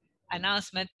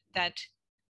announcement that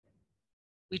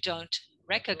we don't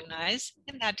recognize,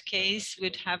 in that case,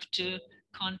 we'd have to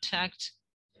contact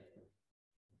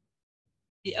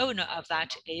the owner of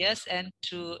that ASN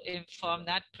to inform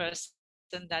that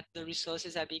person that the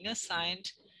resources are being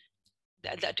assigned,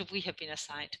 that we have been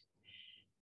assigned.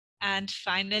 And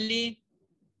finally,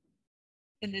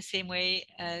 in the same way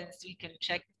as we can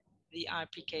check the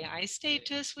RPKI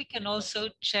status, we can also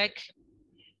check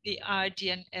the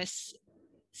RDNS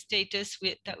status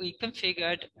that we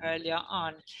configured earlier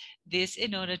on. This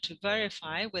in order to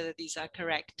verify whether these are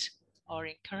correct or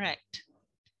incorrect.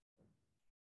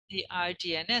 The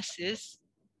RDNSs,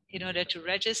 in order to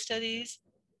register these,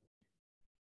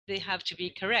 they have to be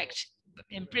correct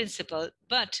in principle,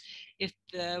 but if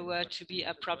there were to be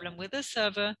a problem with the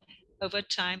server, over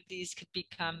time these could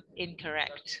become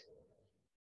incorrect.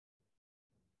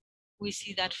 We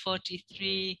see that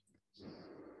 43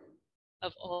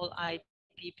 of all IP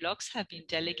blocks have been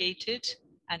delegated,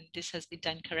 and this has been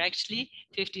done correctly.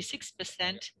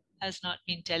 56% has not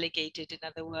been delegated. In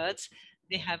other words,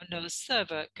 they have no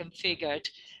server configured.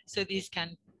 So these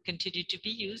can continue to be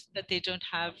used, but they don't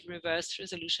have reverse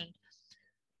resolution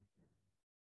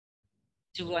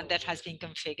to one that has been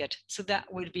configured. So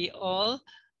that will be all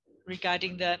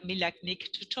regarding the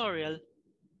MiLACNIC tutorial.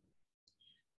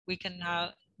 We can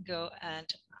now go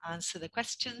and answer the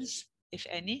questions, if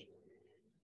any.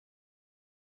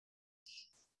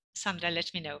 Sandra,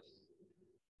 let me know.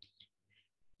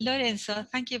 Lorenzo,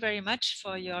 thank you very much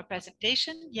for your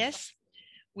presentation. Yes,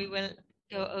 we will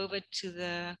go over to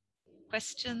the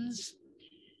questions.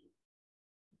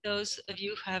 Those of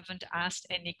you who haven't asked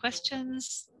any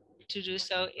questions, to do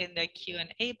so in the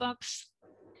Q&A box.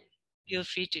 Feel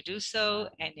free to do so.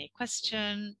 Any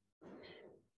question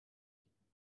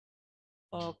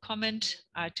or comment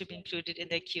are to be included in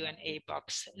the Q&A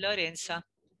box. Lorenzo.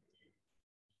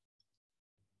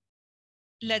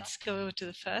 Let's go to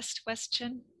the first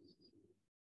question.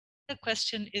 The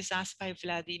question is asked by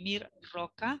Vladimir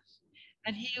Roca,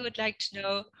 and he would like to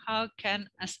know, how can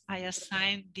I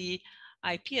assign the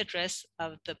IP address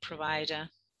of the provider?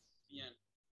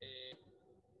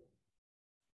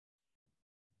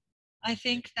 I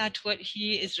think that what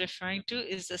he is referring to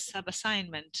is a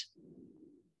sub-assignment.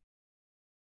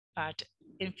 But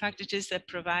in fact, it is the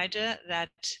provider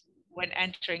that, when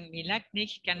entering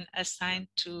MiLACNIC, can assign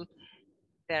to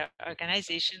their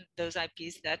organization those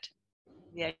IPs that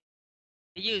they are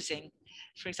using.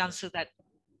 For example, so that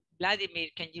Vladimir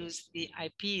can use the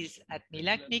IPs at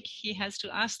MiLACNIC, he has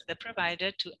to ask the provider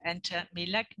to enter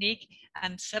MiLACNIC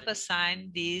and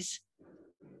sub-assign these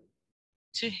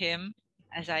to him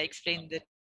as I explained in the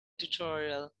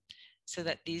tutorial, so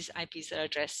that these IPs are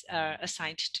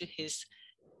assigned to his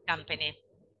company.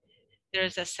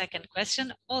 There's a second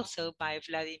question also by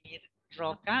Vladimir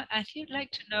Roca, and he'd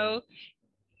like to know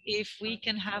if we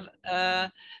can have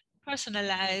a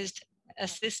personalized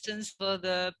assistance for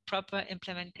the proper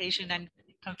implementation and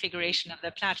configuration of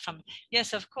the platform.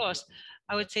 Yes, of course.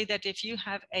 I would say that if you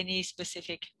have any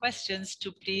specific questions,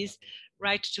 to please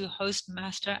write to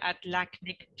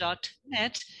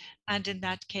hostmaster@lacnic.net, and in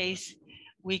that case,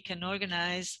 we can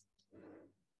organize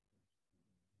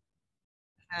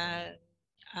an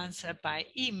answer by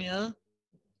email.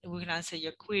 We can answer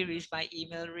your queries by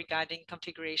email regarding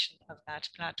configuration of that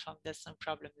platform. There's no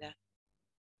problem there.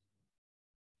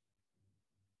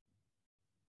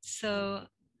 So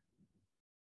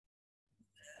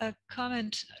a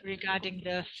comment regarding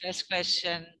the first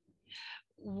question.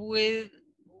 With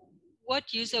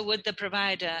what user would the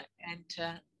provider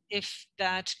enter? If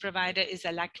that provider is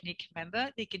a LACNIC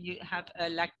member, they can have a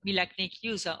MiLACNIC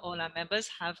user. All our members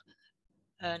have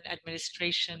an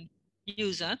administration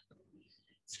user.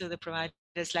 So the provider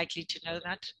is likely to know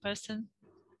that person.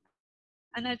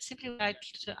 And I'd simply like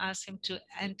to ask him to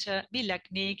enter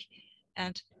MiLACNIC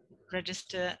and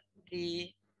register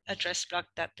the address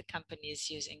block that the company is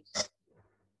using.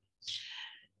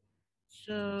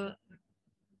 So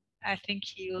I think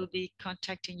he will be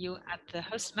contacting you at the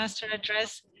hostmaster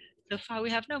address. So far, we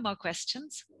have no more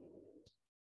questions.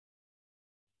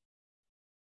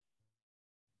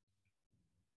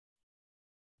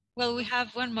 Well, we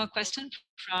have one more question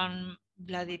from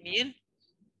Vladimir.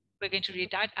 We're going to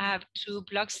read that. I have 2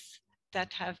 blocks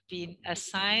that have been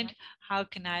assigned. How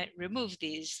can I remove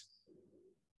these?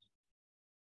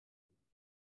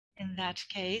 In that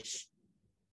case,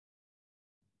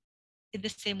 in the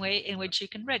same way in which you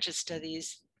can register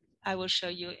these, I will show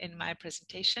you in my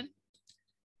presentation.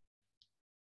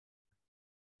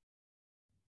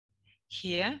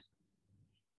 Here,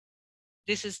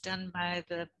 this is done by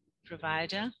the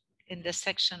provider in the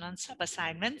section on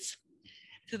sub-assignments.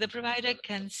 So the provider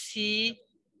can see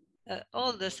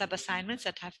all the sub-assignments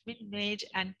that have been made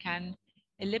and can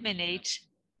eliminate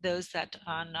those that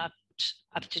are not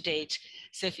up to date.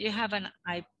 So if you have an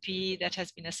IP that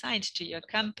has been assigned to your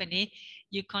company,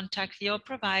 you contact your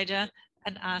provider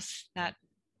and ask that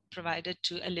provider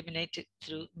to eliminate it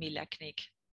through MiLACNIC.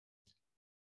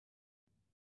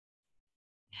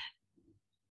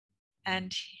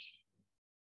 And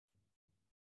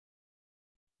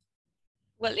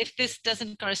well, if this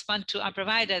doesn't correspond to our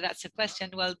provider, that's a question.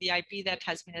 Well, the IP that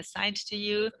has been assigned to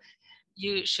you,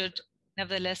 you should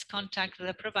nevertheless contact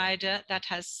the provider that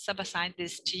has sub-assigned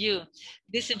this to you.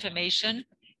 This information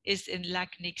is in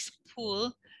LACNIC's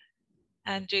pool,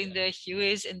 and during the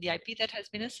HUIs in the IP that has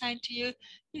been assigned to you,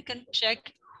 you can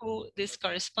check who this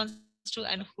corresponds to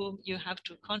and whom you have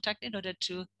to contact in order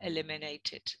to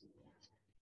eliminate it.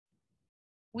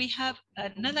 We have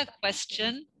another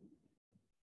question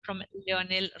from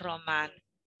Leonel Roman.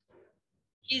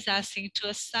 He's asking to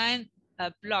assign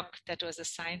a block that was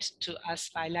assigned to us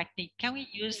by LACNIC. Can we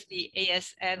use the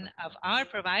ASN of our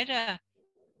provider,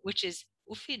 which is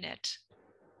UFINET?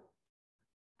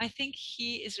 I think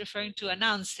he is referring to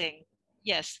announcing.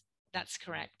 Yes, that's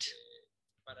correct.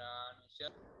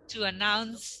 To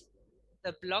announce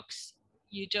the blocks,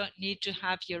 you don't need to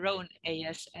have your own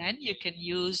ASN. You can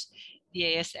use the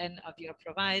ASN of your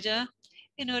provider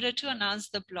in order to announce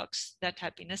the blocks that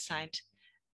have been assigned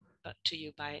to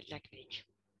you by LACNIC.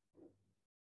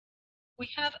 We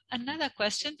have another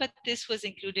question, but this was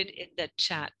included in the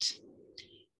chat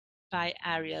by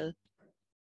Ariel.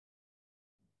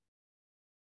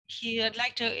 He would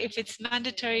like to know if it's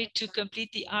mandatory to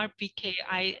complete the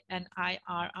RPKI and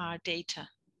IRR data.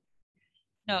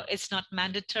 No, it's not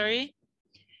mandatory.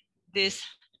 This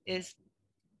is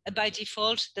by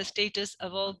default, the status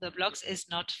of all the blocks is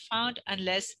not found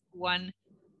unless one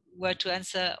were to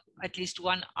answer at least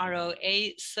one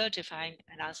ROA certifying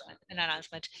an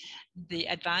announcement. The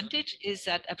advantage is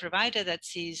that a provider that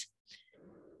sees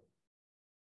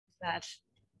that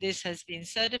this has been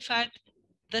certified,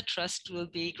 the trust will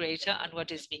be greater on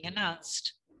what is being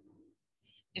announced.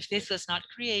 If this was not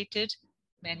created,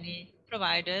 many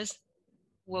providers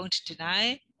won't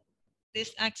deny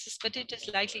this access, but it is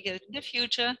likely that in the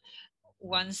future,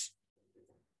 once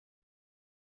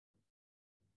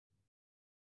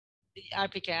the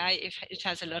RPKI, if it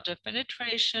has a lot of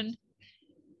penetration,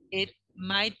 it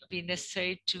might be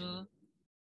necessary to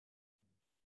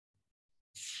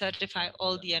certify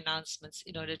all the announcements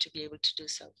in order to be able to do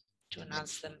so, to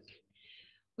announce them.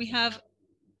 We have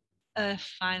a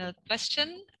final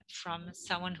question from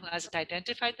someone who hasn't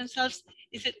identified themselves.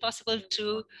 Is it possible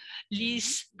to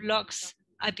lease blocks,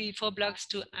 IP4 blocks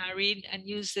to ARIN and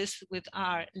use this with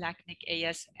our LACNIC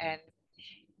ASN?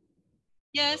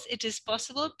 Yes, it is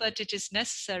possible, but it is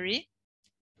necessary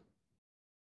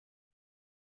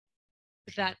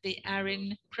that the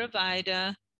ARIN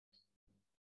provider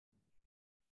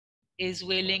is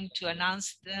willing to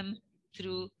announce them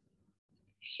through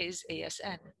his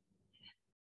ASN.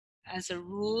 As a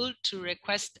rule, to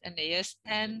request an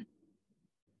ASN,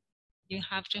 you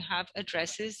have to have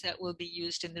addresses that will be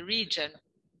used in the region.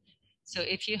 So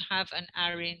if you have an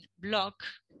ARIN block,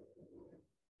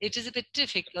 it is a bit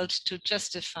difficult to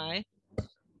justify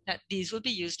that these will be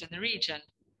used in the region.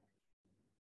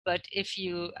 But if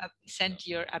you send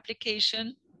your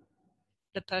application,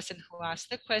 the person who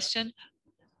asked the question,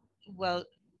 well,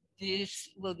 this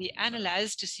will be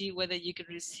analyzed to see whether you can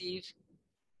receive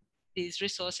these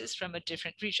resources from a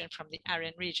different region, from the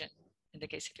ARIN region, in the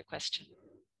case of your question.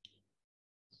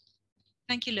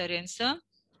 Thank you, Lorenzo.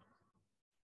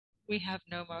 We have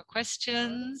no more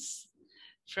questions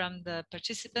from the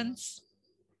participants.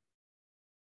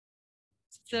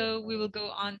 So we will go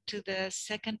on to the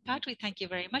second part. We thank you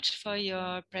very much for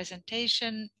your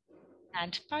presentation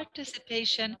and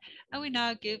participation. And we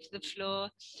now give the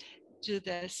floor to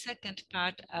the second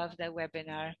part of the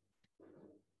webinar.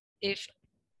 If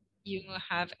you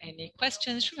have any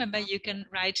questions, remember you can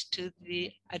write to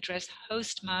the address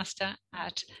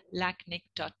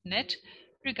hostmaster@lacnic.net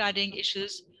regarding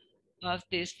issues of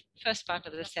this first part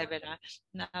of the seminar.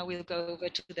 Now we'll go over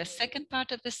to the second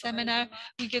part of the seminar.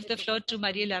 We give the floor to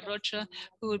Mariela Rocha,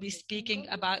 who will be speaking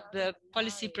about the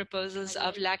policy proposals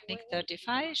of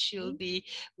LACNIC35. She'll be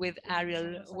with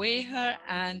Ariel Weher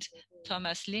and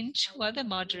Thomas Lynch, who are the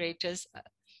moderators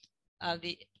of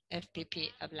the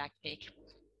FPP of LACNIC.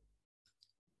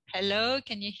 Hello,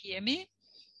 can you hear me?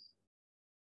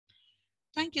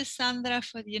 Thank you, Sandra,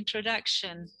 for the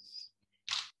introduction.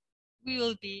 We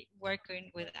will be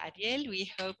working with Ariel. We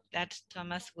hope that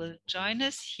Thomas will join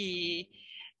us. He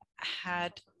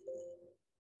had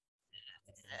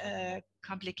a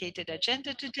complicated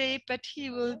agenda today, but he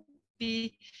will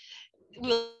be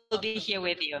here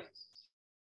with you.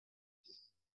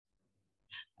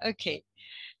 Okay,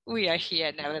 we are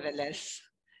here nevertheless.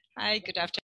 Hi, good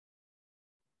afternoon.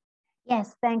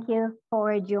 Yes, thank you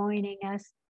for joining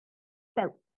us.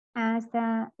 So, as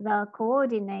the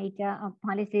coordinator of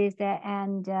policies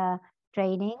and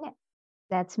training,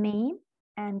 that's me,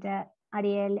 and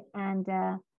Ariel and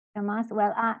Thomas.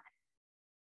 Well,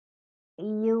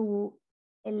 you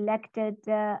elected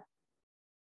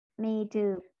me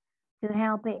to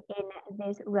help in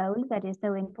this role that is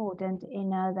so important in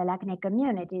the LACNIC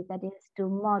community, that is to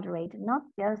moderate not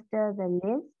just the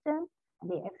list,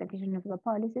 the execution of the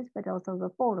policies, but also the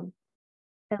forum.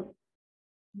 So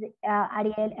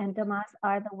Ariel and Thomas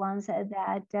are the ones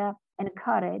that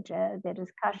encourage the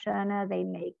discussion. They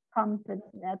make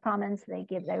comments, they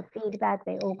give their feedback,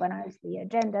 they organize the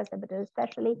agendas, but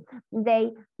especially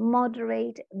they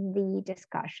moderate the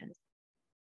discussions.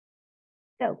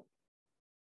 So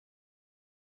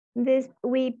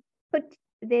we put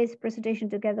this presentation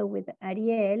together with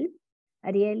Ariel.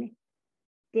 Ariel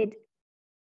did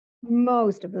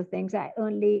most of the things. I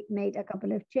only made a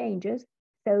couple of changes.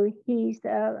 So he's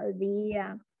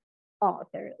the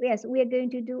author. Yes, we are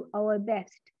going to do our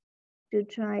best to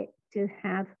try to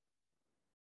have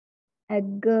a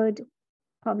good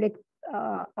public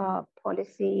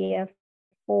policy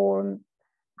form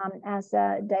as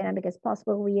dynamic as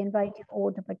possible. We invite you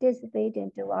all to participate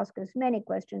and to ask as many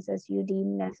questions as you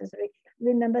deem necessary.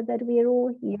 Remember that we are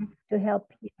all here to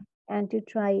help you and to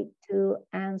try to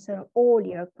answer all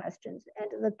your questions. And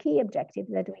the key objective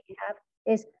that we have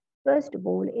is, first of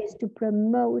all, is to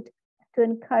promote, to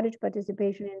encourage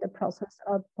participation in the process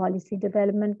of policy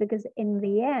development, because in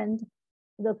the end,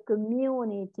 the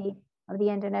community of the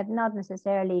internet, not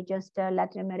necessarily just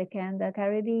Latin America and the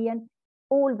Caribbean,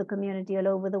 all the community all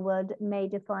over the world may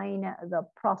define the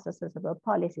processes of the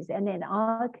policies. And in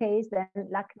our case, then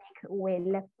LACNIC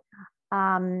will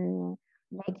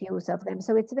make use of them.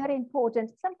 So it's very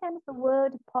important. Sometimes the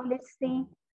word policy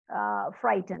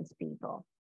frightens people,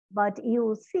 but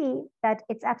you'll see that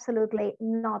it's absolutely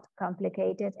not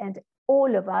complicated. And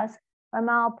all of us, from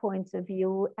our points of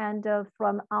view and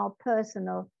from our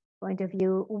personal point of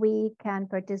view, we can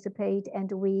participate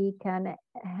and we can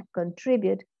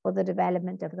contribute for the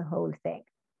development of the whole thing.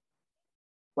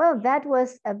 Well, that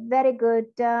was a very good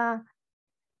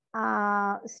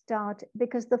start,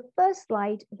 because the first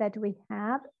slide that we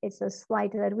have, it's a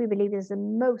slide that we believe is the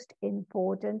most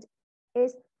important,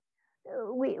 is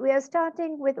we are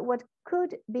starting with what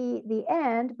could be the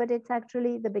end, but it's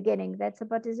actually the beginning. That's a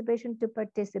participation to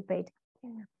participate.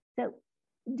 So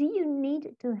do you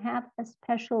need to have a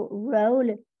special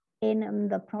role in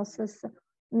the process?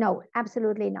 No,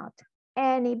 absolutely not.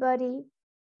 Anybody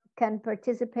can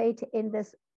participate in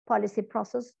this policy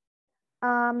process.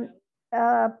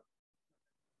 Uh,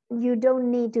 you don't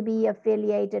need to be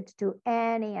affiliated to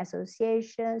any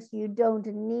associations. You don't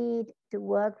need to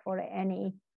work for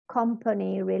any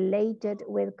company related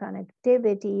with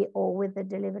connectivity or with the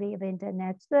delivery of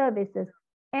internet services.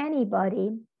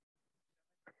 Anybody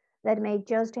that may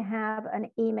just have an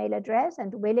email address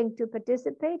and willing to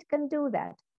participate can do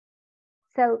that.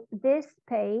 So this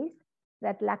space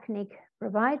that LACNIC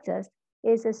provides us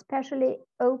is especially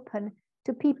open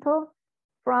to people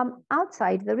from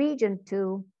outside the region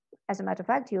too. As a matter of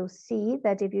fact, you'll see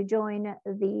that if you join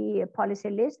the policy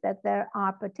list that there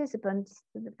are participants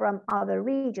from other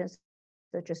regions,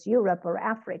 such as Europe or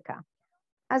Africa.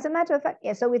 As a matter of fact,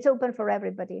 yeah, so it's open for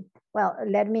everybody. Well,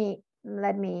 let me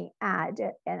add,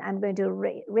 and I'm going to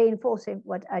reinforce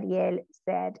what Ariel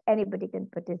said, anybody can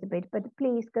participate, but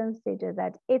please consider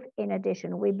that if in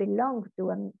addition we belong to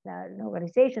an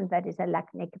organization that is a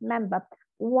LACNIC member,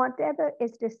 whatever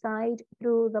is decided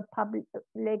through the public,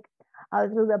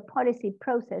 through the policy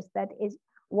process, that is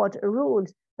what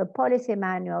rules the policy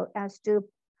manual as to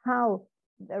how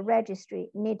the registry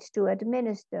needs to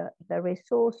administer the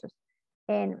resources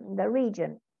in the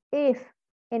region. If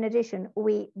in addition,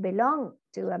 we belong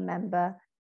to a member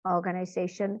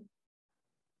organization,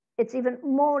 it's even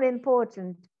more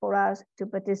important for us to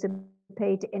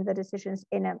participate in the decisions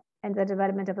in the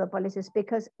development of the policies,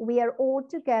 because we are all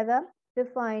together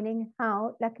defining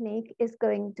how LACNIC is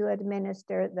going to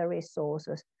administer the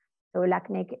resources. So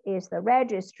LACNIC is the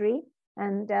registry,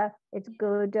 and it's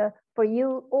good for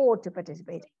you all to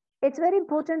participate. It's very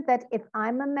important that if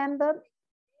I'm a member,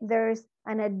 there's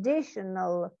an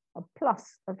additional a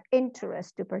plus of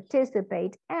interest to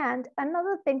participate. And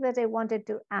another thing that I wanted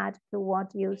to add to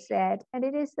what you said, and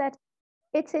it is that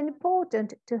it's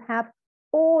important to have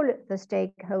all the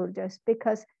stakeholders,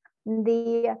 because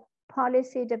the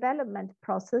policy development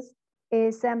process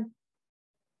is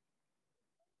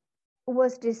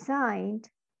was designed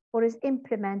or is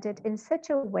implemented in such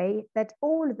a way that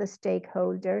all the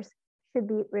stakeholders should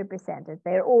be represented.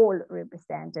 They're all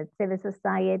represented: civil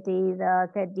society, the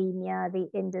academia, the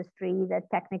industry, the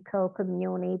technical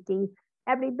community,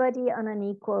 everybody on an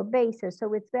equal basis.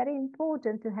 So it's very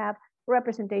important to have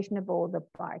representation of all the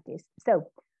parties. So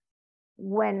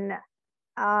when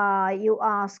you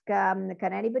ask, can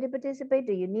anybody participate?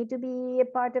 Do you need to be a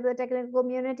part of the technical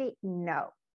community?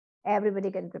 No,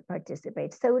 everybody can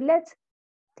participate. So let's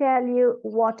tell you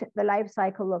what the life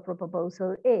cycle of a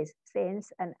proposal is.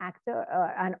 Since an actor,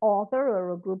 an author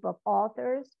or a group of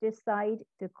authors decide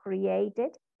to create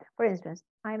it. For instance,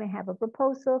 I may have a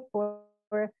proposal for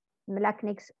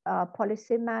MiLACNIC's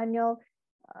policy manual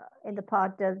in the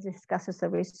part that discusses the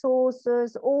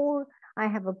resources, or I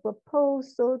have a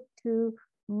proposal to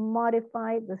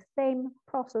modify the same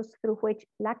process through which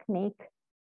LACNIC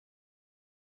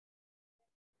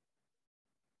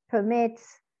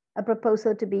permits a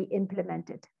proposal to be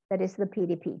implemented, that is the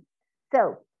PDP.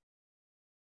 So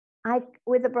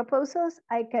with the proposals,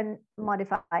 I can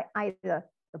modify either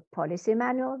the policy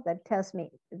manual that tells me,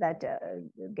 that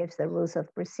gives the rules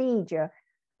of procedure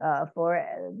for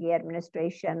the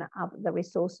administration of the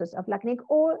resources of LACNIC,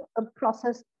 or a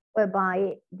process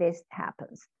whereby this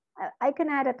happens. I can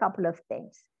add a couple of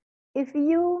things. If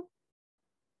you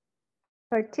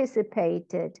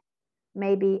participated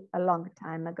maybe a long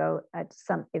time ago at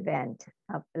some event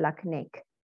of LACNIC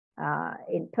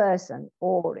in person,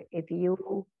 or if you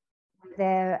were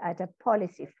there at a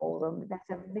policy forum, that's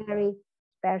a very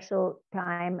special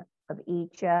time of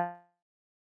each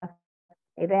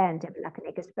event of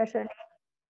LACNIC, especially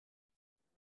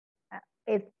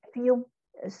if you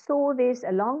saw this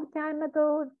a long time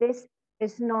ago. This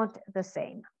is not the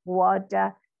same. What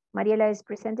Mariela is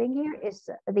presenting here is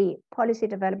the policy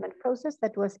development process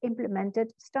that was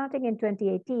implemented starting in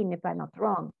 2018, if I'm not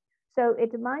wrong. So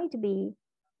it might be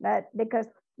that because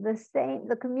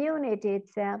the community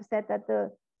itself said that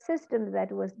the system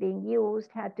that was being used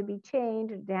had to be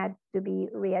changed, it had to be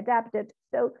readapted.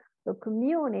 So the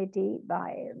community,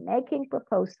 by making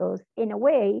proposals, in a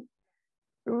way,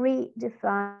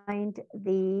 redefined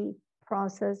the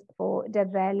process for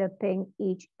developing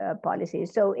each policy.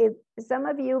 So if some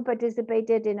of you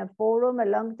participated in a forum a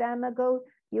long time ago,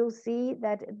 you'll see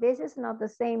that this is not the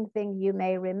same thing you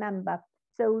may remember.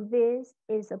 So this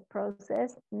is a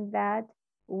process that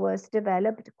was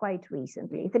developed quite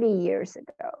recently, 3 years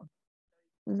ago.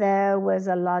 There was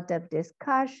a lot of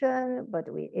discussion, but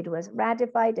it was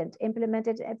ratified and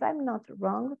implemented. If I'm not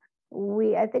wrong,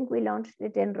 I think we launched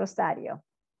it in Rosario,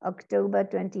 October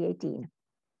 2018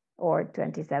 or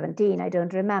 2017, I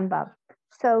don't remember.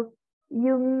 So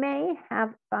you may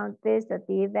have found this at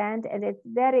the event, and it's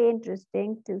very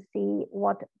interesting to see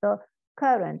what the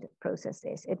current process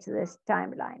is. It's this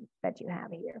timeline that you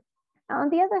have here. On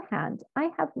the other hand,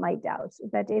 I have my doubts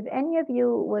that if any of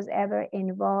you was ever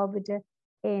involved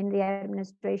in the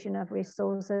administration of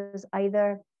resources,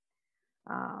 either,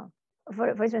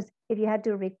 for instance, if you had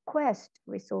to request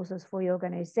resources for your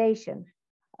organization,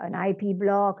 an IP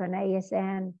block, an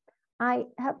ASN, I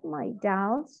have my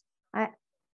doubts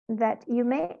that you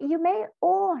may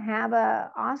all have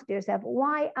asked yourself,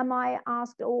 why am I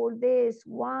asked all this?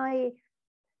 Why?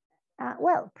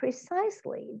 Well,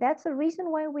 precisely, that's the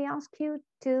reason why we ask you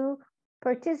to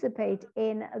participate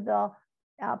in the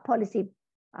policy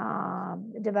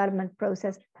development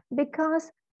process,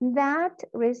 because that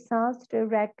results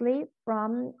directly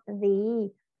from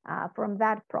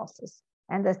that process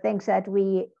and the things that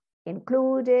we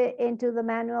include into the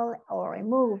manual or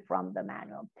remove from the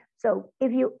manual. So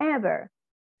if you ever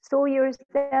saw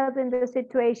yourself in the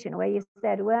situation where you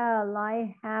said, well,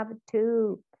 I have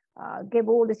to give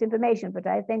all this information, but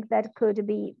I think this could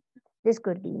be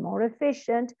more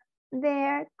efficient,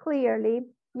 there clearly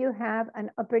you have an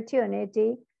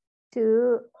opportunity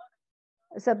to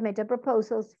submit a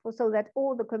proposal so that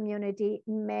all the community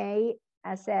may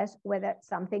assess whether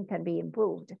something can be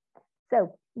improved.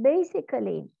 So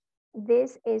basically,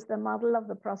 this is the model of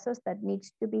the process that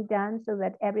needs to be done so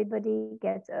that everybody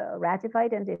gets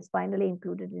ratified and is finally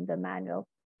included in the manual.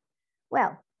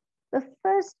 Well, the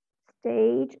first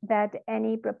stage that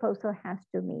any proposal has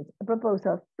to meet. A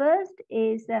proposal first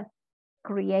is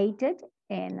created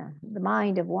in the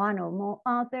mind of one or more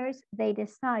authors. They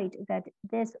decide that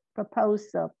this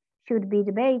proposal should be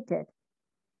debated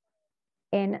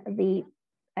in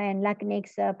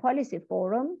LACNIC's policy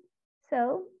forum.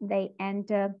 So they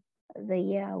enter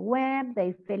the web,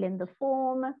 they fill in the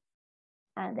form,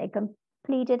 and they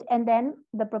complete it, and then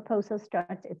the proposal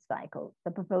starts its cycle.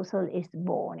 The proposal is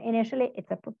born. Initially,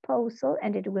 it's a proposal,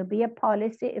 and it will be a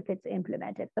policy if it's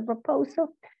implemented. The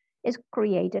proposal is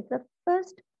created. The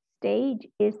first stage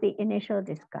is the initial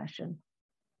discussion.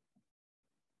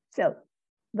 So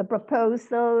the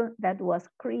proposal that was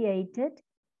created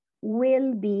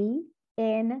will be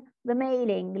in the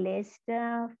mailing list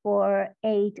for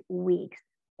 8 weeks.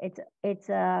 It's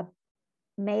a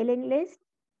mailing list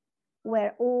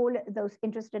where all those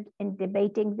interested in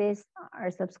debating this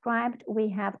are subscribed. We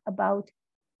have about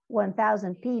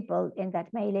 1,000 people in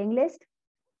that mailing list.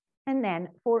 And then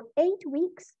for 8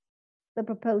 weeks, the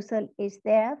proposal is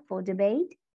there for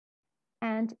debate,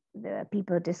 and the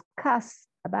people discuss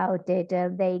about it.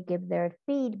 They give their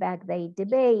feedback, they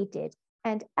debate it.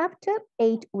 And after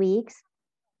 8 weeks,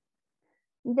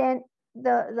 then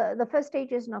the first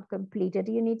stage is not completed.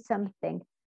 You need something.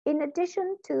 In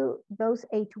addition to those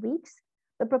 8 weeks,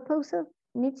 the proposal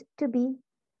needs to be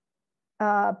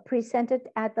presented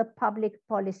at the Public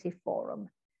Policy Forum.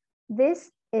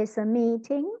 This is a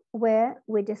meeting where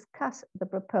we discuss the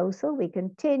proposal, we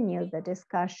continue the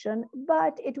discussion,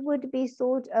 but it would be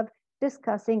sort of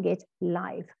discussing it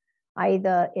live,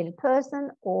 either in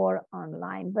person or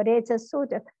online. But it's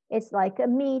like a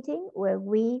meeting where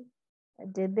we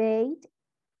debate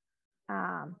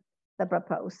the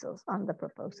proposals.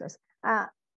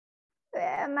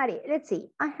 Marie, let's see,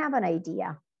 I have an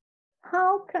idea.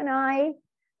 How can I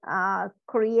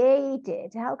create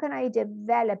it? How can I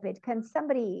develop it? Can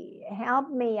somebody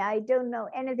help me? I don't know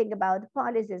anything about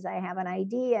policies. I have an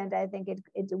idea and I think it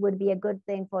would be a good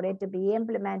thing for it to be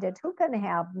implemented. Who can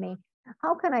help me?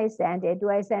 How can I send it? Do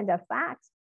I send a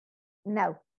fax?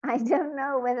 No, I don't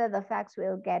know whether the fax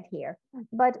will get here.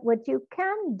 But what you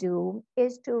can do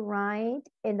is to write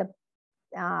in the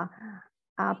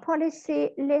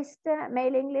policy list,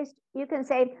 mailing list, you can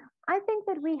say, I think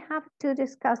that we have to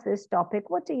discuss this topic.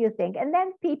 What do you think? And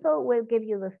then people will give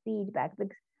you the feedback.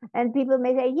 And people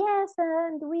may say, yes,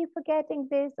 and we're forgetting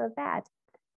this or that.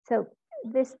 So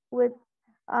this would,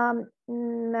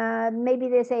 maybe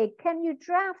they say, can you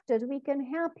draft it? We can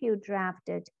help you draft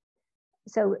it.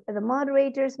 So the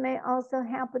moderators may also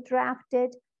help draft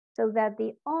it so that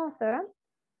the author,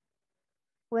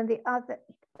 when the author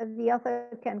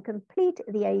can complete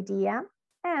the idea,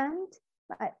 and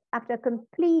after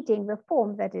completing the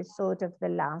form, that is sort of the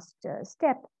last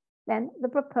step, then the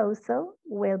proposal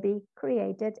will be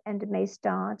created and may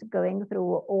start going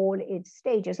through all its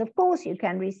stages. Of course, you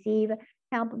can receive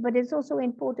help, but it's also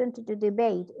important to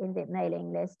debate in the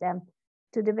mailing list.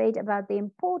 to debate about the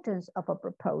importance of a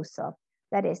proposal.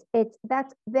 That is,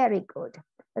 that's very good.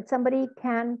 That somebody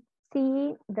can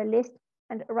see the list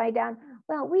and write down,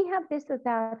 well, we have this or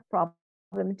that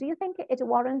problem. Do you think it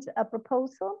warrants a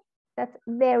proposal? That's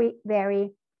very,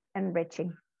 very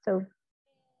enriching. So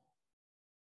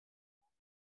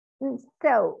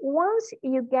once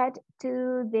you get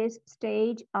to this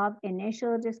stage of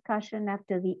initial discussion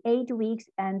after the 8 weeks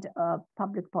and a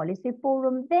public policy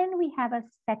forum, then we have a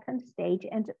second stage,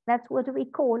 and that's what we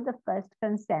call the first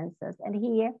consensus. And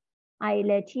here I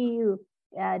let you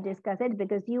discuss it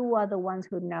because you are the ones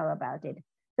who know about it.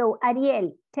 So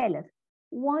Ariel, tell us,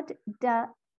 what does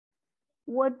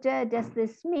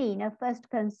this mean, a first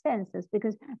consensus?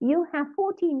 Because you have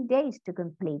 14 days to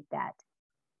complete that.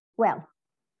 Well,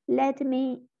 let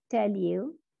me tell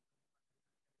you,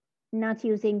 not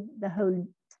using the whole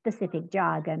specific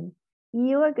jargon,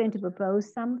 you are going to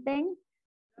propose something,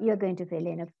 you're going to fill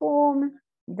in a form,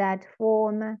 that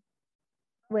form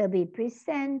will be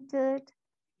presented,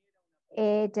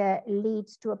 it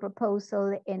leads to a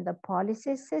proposal in the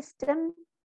policy system,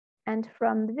 and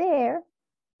from there,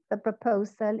 the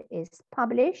proposal is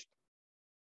published,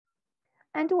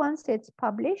 and once it's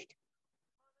published,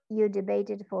 you debate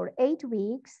it for 8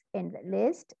 weeks in the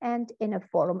list and in a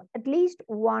forum, at least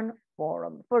one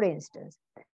forum. For instance,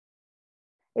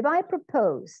 if I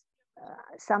propose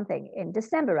something in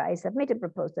December, I submit a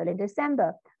proposal in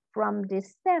December. From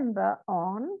December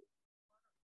on,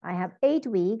 I have 8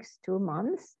 weeks, 2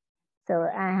 months. So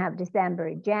I have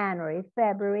December, January,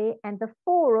 February, and the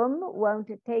forum won't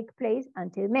take place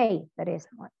until May, that is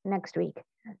next week.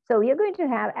 So you're going to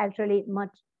have actually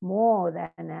much more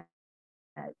than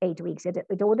 8 weeks.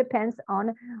 It all depends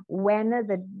on when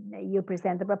you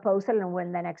present the proposal and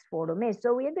when the next forum is.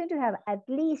 So we're going to have at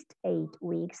least 8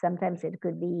 weeks. Sometimes it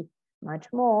could be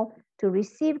much more to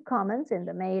receive comments in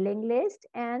the mailing list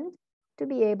and to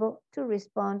be able to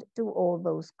respond to all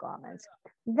those comments.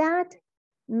 That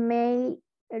may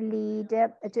lead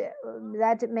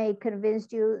that may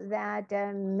convince you that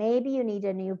maybe you need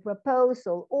a new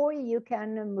proposal, or you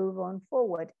can move on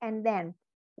forward. And then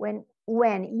when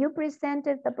you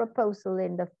presented the proposal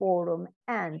in the forum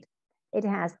and it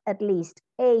has at least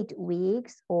 8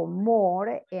 weeks or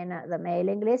more in the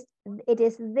mailing list, it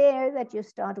is there that you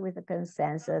start with a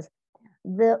consensus.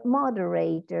 The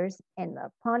moderators in the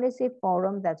policy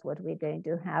forum, that's what we're going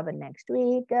to have next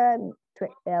week,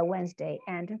 Wednesday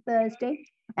and Thursday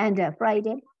and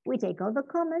Friday. We take all the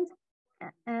comments,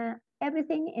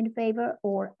 everything in favor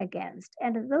or against.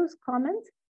 And those comments,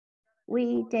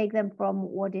 we take them from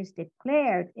what is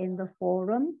declared in the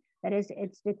forum. That is,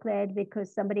 it's declared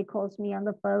because somebody calls me on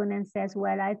the phone and says,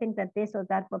 well, I think that this or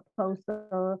that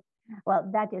proposal, well,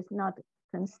 that is not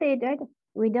considered.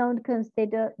 We don't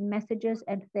consider messages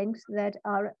and things that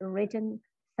are written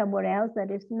somewhere else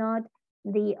that is not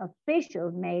the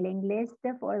official mailing list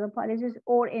for the policies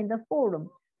or in the forum.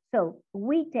 So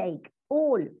we take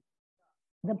all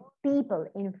the people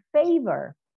in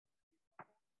favor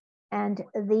and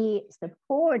the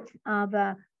support of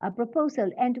a proposal,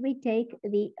 and we take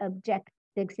the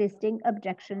existing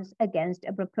objections against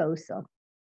a proposal.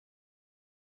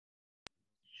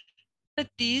 But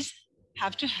these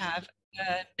have to have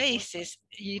a basis.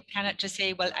 You cannot just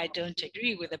say, well, I don't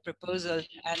agree with the proposal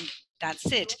and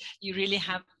that's it. You really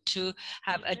have to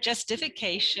have a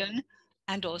justification,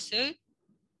 and also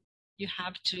you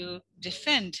have to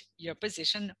defend your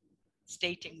position,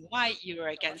 stating why you are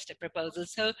against a proposal.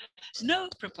 So no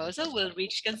proposal will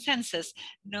reach consensus,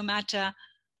 no matter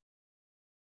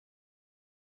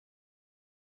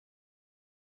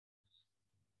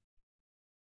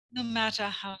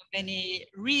how many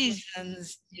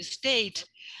reasons you state.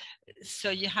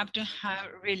 So you have to have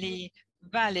really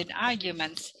valid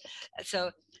arguments.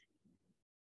 So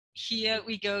here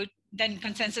we go, then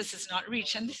consensus is not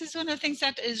reached. And this is one of the things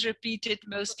that is repeated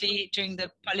mostly during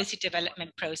the policy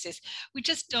development process. We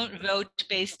just don't vote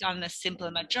based on a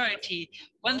simple majority.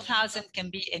 1,000 can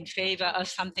be in favor of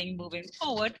something moving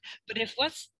forward, but if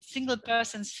one single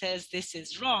person says this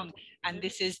is wrong and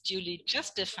this is duly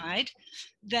justified,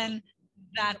 then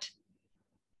that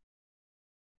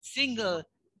single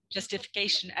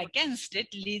justification against it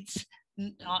leads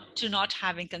to not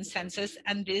having consensus,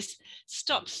 and this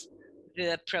stops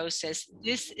the process.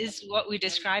 This is what we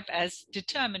describe as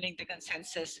determining the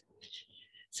consensus.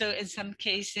 So in some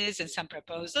cases, in some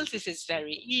proposals, this is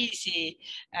very easy.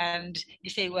 And you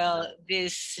say, well,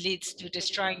 this leads to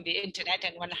destroying the internet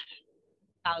in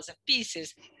 1,000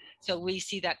 pieces. So we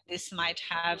see that this might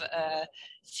have a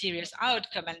serious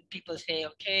outcome, and people say,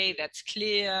 okay, that's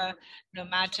clear, no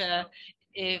matter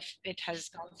if it has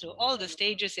gone through all the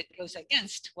stages, it goes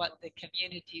against what the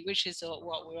community wishes or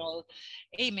what we're all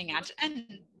aiming at, and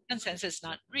consensus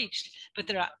not reached. But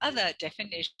there are other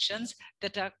definitions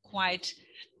that are quite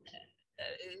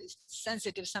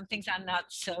sensitive. Some things are not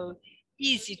so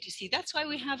easy to see. That's why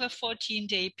we have a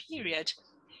 14-day period,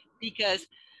 because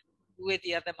with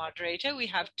the other moderator, we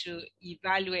have to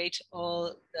evaluate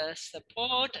all the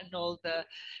support and all the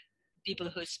people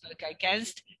who spoke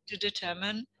against to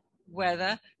determine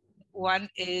whether one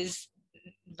is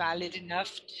valid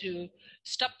enough to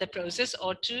stop the process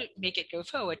or to make it go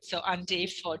forward. So on day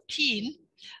 14,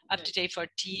 up to day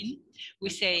 14, we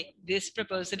say this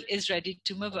proposal is ready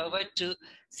to move over to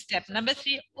step number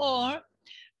 3, or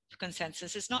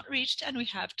consensus is not reached and we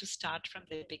have to start from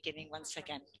the beginning once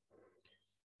again.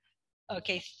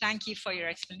 Okay, thank you for your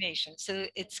explanation. So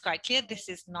it's quite clear this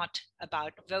is not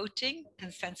about voting.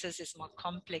 Consensus is more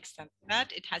complex than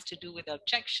that. It has to do with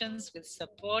objections, with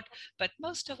support, but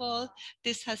most of all,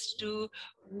 this has to do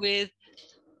with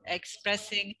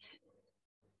expressing,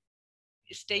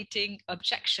 stating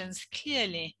objections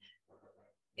clearly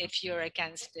if you're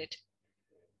against it.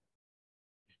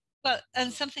 Well,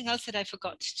 and something else that I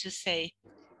forgot to say,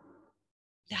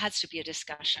 there has to be a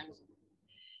discussion.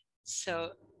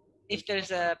 So if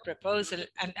there's a proposal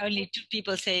and only 2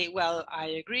 people say, well, I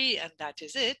agree, and that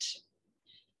is it,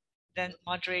 then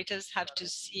moderators have to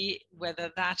see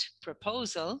whether that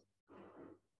proposal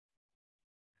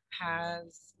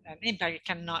has an impact. It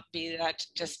cannot be that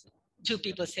just 2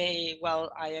 people say,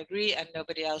 well, I agree, and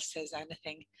nobody else says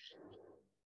anything.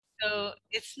 So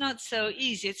it's not so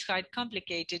easy. It's quite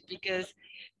complicated because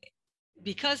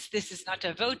this is not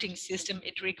a voting system,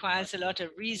 it requires a lot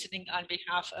of reasoning on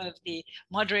behalf of the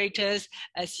moderators.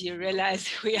 As you realize,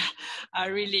 we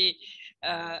are really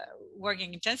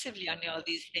working intensively on all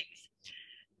these things.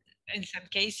 In some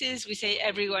cases, we say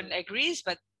everyone agrees,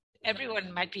 but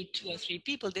everyone might be 2 or 3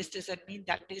 people. This doesn't mean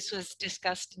that this was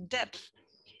discussed in depth.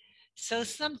 So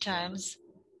sometimes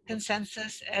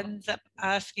consensus ends up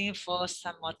asking for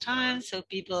some more time so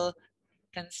people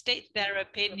can state their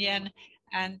opinion,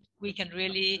 and we can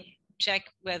really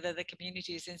check whether the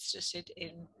community is interested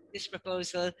in this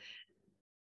proposal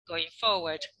going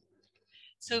forward.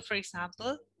 So for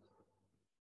example,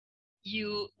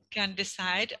 you can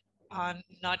decide on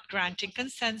not granting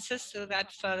consensus so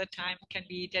that further time can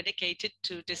be dedicated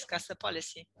to discuss the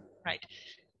policy, right?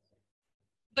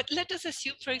 But let us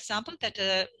assume, for example, that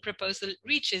a proposal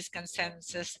reaches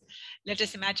consensus. Let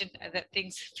us imagine that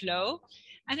things flow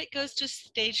and it goes to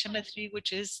stage number 3,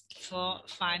 which is for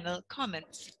final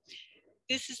comments.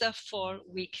 This is a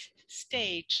 4-week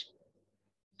stage,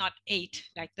 not 8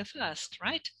 like the first,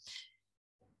 right?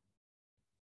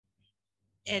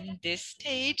 In this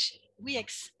stage, we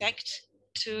expect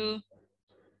to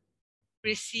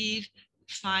receive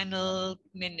final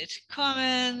minute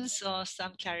comments or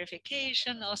some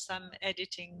clarification or some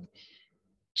editing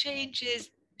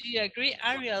changes. Do you agree,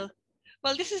 Ariel?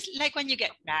 Well, this is like when you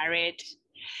get married.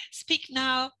 Speak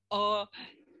now or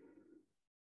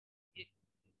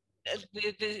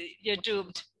you're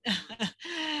doomed.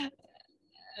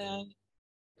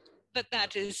 But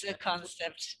that is a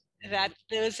concept that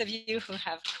those of you who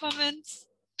have comments,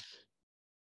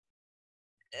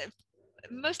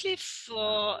 mostly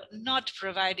for not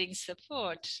providing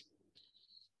support.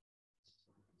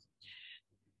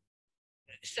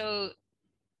 So,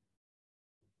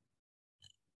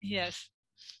 yes,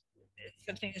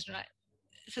 something is right.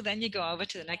 So then you go over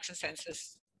to the next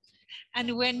consensus.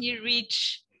 And when you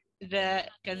reach the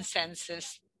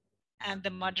consensus and the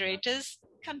moderators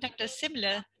conduct a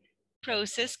similar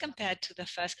process compared to the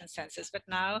first consensus, but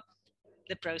now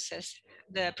the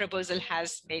proposal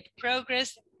has made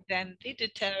progress, then they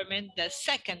determine the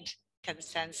second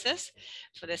consensus.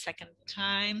 For the second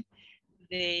time,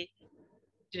 they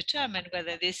determine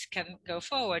whether this can go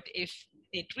forward. If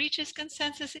it reaches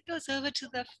consensus, it goes over to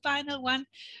the final one,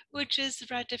 which is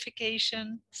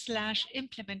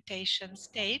ratification/implementation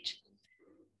stage.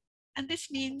 And this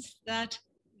means that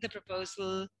the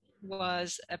proposal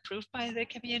was approved by the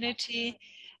community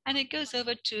and it goes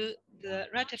over to the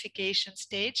ratification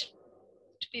stage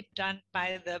to be done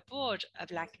by the board of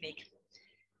LACNIC.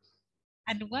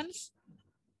 And once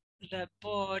the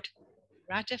board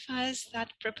ratifies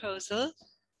that proposal,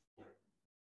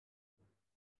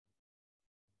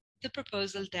 the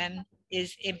proposal then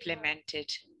is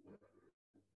implemented.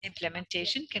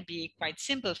 Implementation can be quite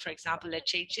simple, for example, a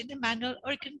change in the manual,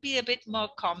 or it can be a bit more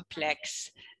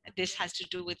complex. This has to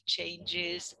do with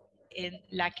changes in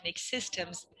LACNIC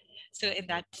systems. So in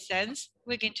that sense,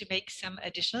 we're going to make some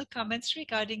additional comments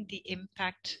regarding the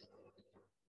impact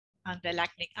on the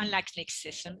LACNIC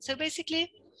system. So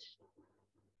basically,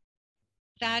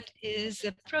 that is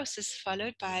a process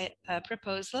followed by a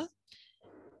proposal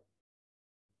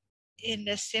in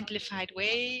a simplified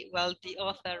way. Well, the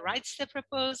author writes the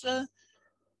proposal,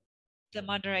 the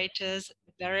moderators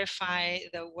verify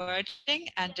the wording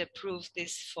and approve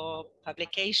this for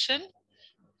publication.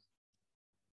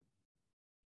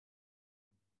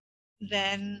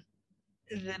 Then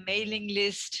the mailing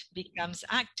list becomes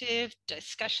active,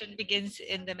 discussion begins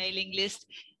in the mailing list.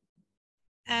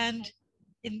 And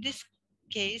in this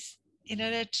case, in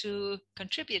order to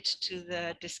contribute to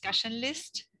the discussion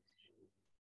list,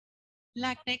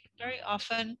 LACNIC very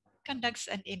often conducts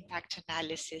an impact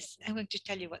analysis. I'm going to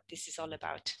tell you what this is all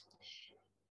about.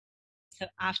 So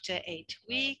after 8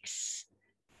 weeks,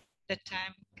 the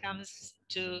time comes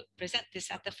to present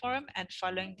this at the forum, and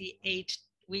following the 8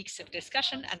 weeks of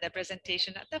discussion and the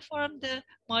presentation at the forum, the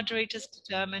moderators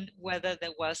determine whether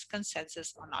there was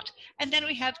consensus or not. And then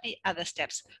we have the other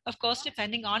steps, of course,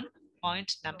 depending on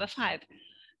point number 5,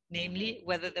 namely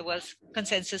whether there was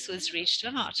consensus was reached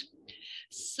or not.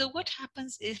 So what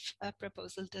happens if a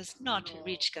proposal does not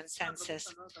reach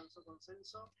consensus?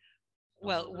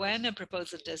 Well, when a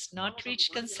proposal does not reach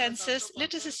consensus,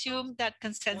 let us assume that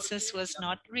consensus was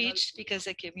not reached because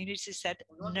the community said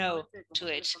no to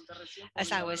it.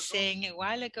 As I was saying a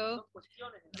while ago,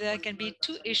 there can be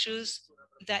 2 issues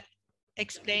that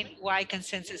explain why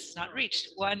consensus is not reached.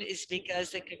 One is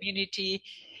because the community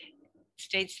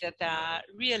states that there are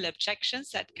real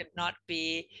objections that could not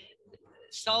be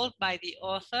solved by the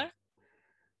author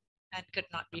and could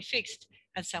not be fixed.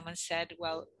 And someone said,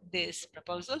 well, this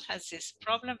proposal has this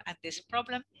problem and this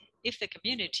problem. If the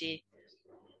community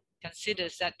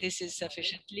considers that this is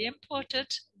sufficiently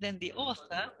important, then the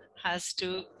author has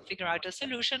to figure out a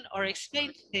solution or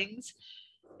explain things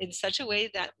in such a way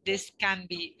that this can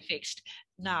be fixed.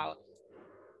 Now,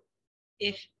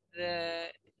 if the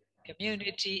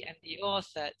community and the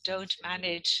author don't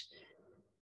manage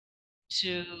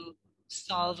to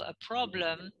solve a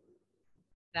problem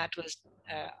that was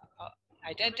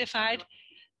identified,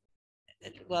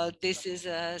 well, this is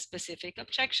a specific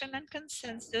objection and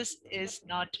consensus is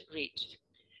not reached.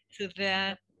 So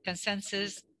the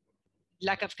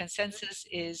lack of consensus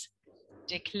is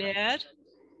declared.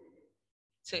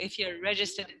 So if you're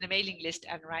registered in the mailing list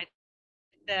and right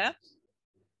there,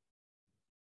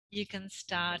 you can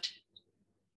start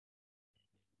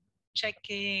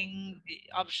checking the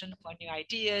option for new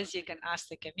ideas. You can ask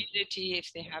the community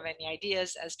if they have any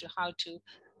ideas as to how to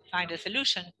find a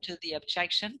solution to the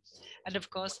objection. And of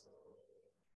course,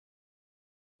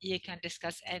 you can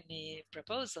discuss any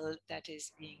proposal that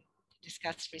is being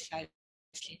discussed precisely.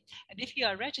 And if you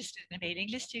are registered in the mailing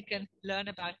list, you can learn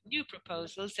about new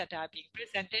proposals that are being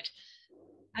presented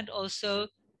and also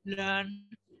learn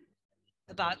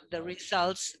about the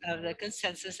results of the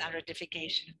consensus and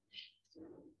ratification.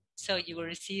 So you will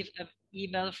receive an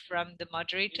email from the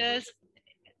moderators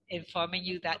informing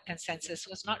you that consensus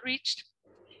was not reached.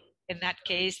 In that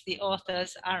case, the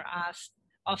authors are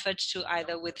offered to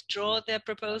either withdraw their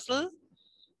proposal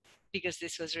because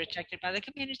this was rejected by the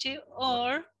community,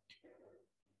 or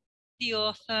the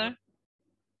author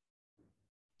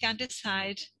can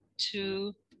decide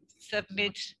to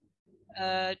submit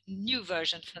a new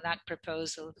version for that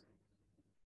proposal.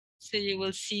 So you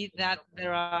will see that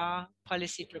there are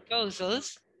policy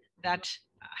proposals that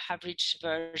have reached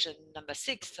version number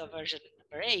 6 or version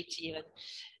number 8 even.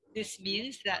 This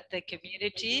means that the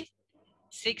community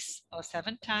 6 or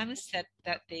 7 times said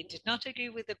that they did not agree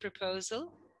with the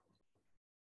proposal.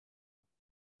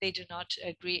 They do not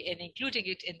agree in including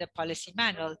it in the policy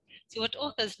manual. So what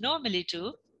authors normally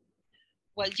do,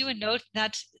 well, you will note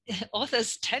that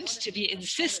authors tend to be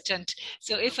insistent.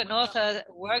 So if an author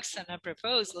works on a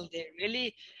proposal, they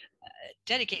really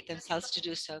dedicate themselves to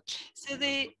do so. So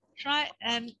they try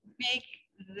and make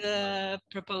the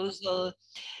proposal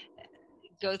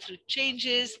go through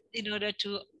changes in order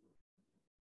to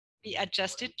be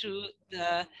adjusted to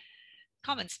the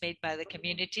comments made by the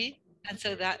community, and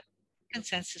so that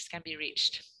consensus can be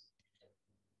reached.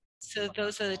 So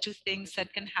those are the 2 things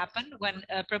that can happen when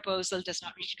a proposal does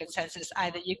not reach consensus.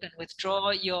 Either you can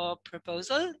withdraw your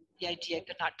proposal, the idea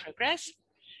could not progress.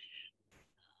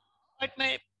 Or it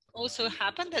may also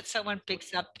happen that someone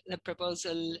picks up the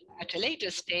proposal at a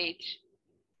later stage.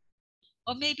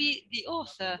 Or maybe the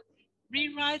author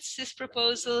rewrites this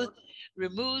proposal,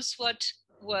 removes what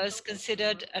was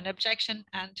considered an objection,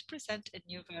 and present a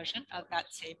new version of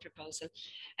that same proposal.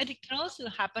 And it can also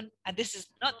happen, and this is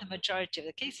not the majority of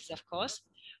the cases, of course,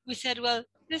 we said, well,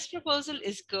 this proposal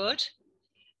is good,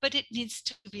 but it needs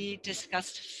to be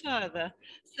discussed further.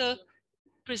 So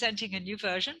presenting a new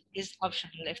version is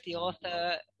optional. If the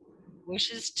author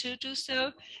wishes to do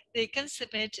so, they can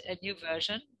submit a new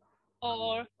version,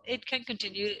 or it can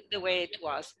continue the way it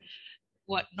was.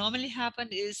 What normally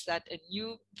happens is that a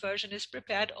new version is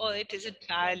prepared or it is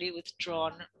entirely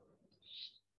withdrawn.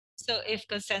 So if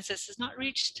consensus is not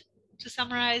reached, to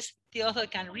summarize, the author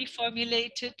can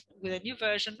reformulate it with a new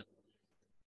version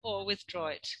or withdraw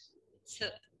it. So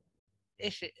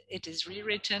if it is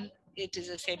rewritten, it is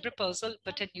the same proposal,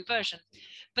 but a new version.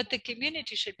 But the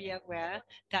community should be aware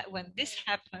that when this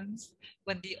happens,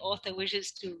 when the author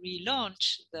wishes to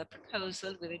relaunch the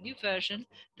proposal with a new version,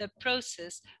 the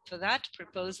process for that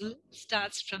proposal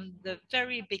starts from the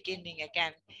very beginning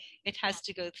again. It has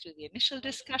to go through the initial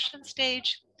discussion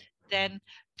stage, then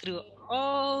through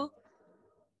all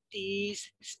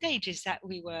these stages that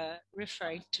we were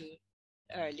referring to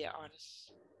earlier on.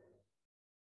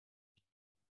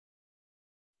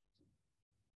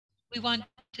 We wanted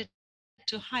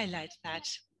to highlight that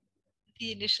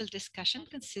the initial discussion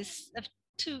consists of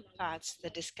two parts, the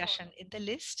discussion in the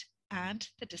list and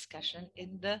the discussion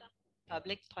in the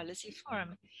public policy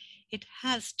forum. It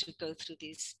has to go through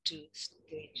these two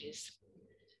stages.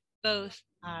 Both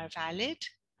are valid,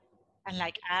 and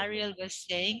like Ariel was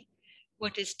saying,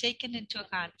 what is taken into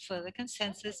account for the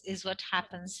consensus is what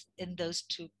happens in those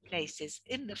two places,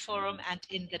 in the forum and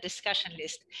in the discussion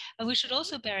list. And we should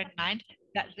also bear in mind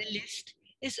that the list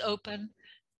is open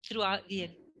throughout the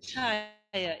entire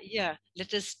year.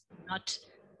 Let us not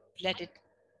let it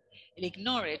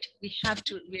ignore it. We have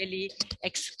to really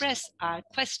express our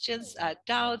questions, our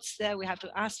doubts there. We have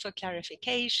to ask for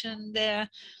clarification there.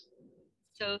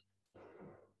 So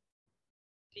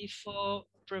before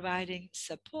providing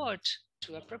support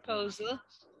to a proposal,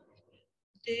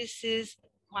 this is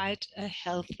quite a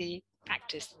healthy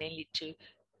practice, mainly to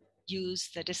use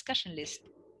the discussion list.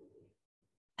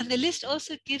 And the list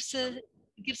also gives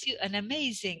you an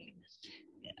amazing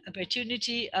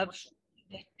opportunity of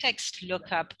text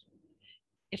lookup.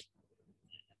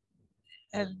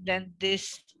 And then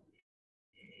this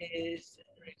is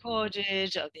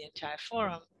recorded of the entire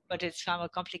forum, but it's far more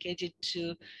complicated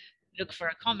to look for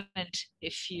a comment.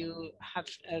 If you have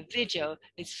a video,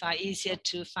 it's far easier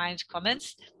to find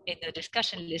comments in the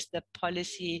discussion list.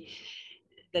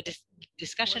 The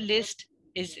discussion list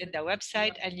is in the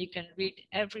website, and you can read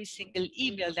every single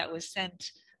email that was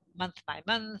sent month by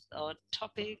month or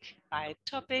topic by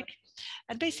topic.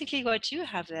 And basically what you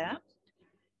have there,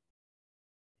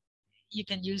 you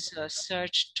can use a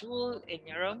search tool in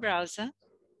your own browser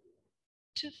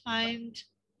to find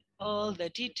all the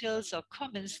details or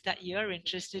comments that you're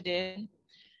interested in,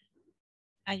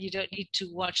 and you don't need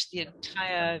to watch the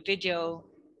entire video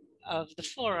of the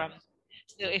forum.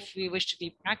 So if we wish to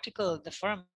be practical, the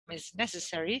forum is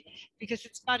necessary because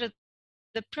it's part of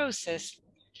the process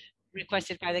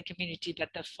requested by the community, but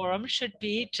the forum should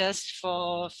be just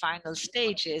for final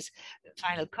stages,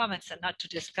 final comments, and not to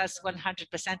discuss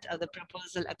 100% of the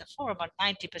proposal at the forum or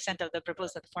 90% of the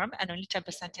proposal at the forum and only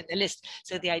 10% in the list.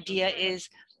 So the idea is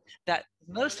that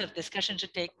most of discussion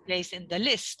should take place in the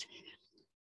list.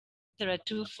 There are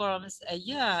 2 forums a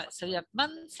year, so you have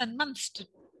months and months to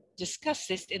discuss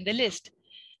this in the list.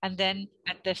 And then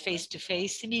at the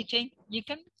face-to-face meeting, you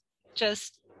can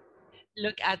just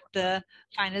look at the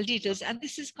final details. And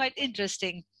this is quite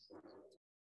interesting.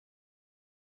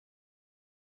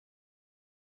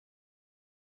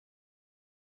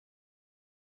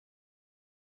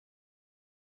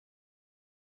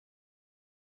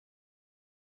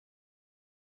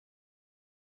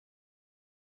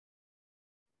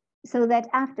 So that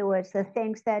afterwards, the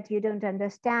things that you don't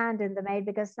understand in the mail,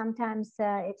 because sometimes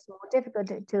it's more difficult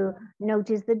to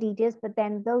notice the details, but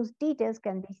then those details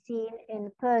can be seen in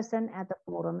person at the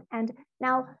forum. And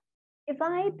now, if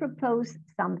I propose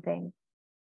something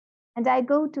and I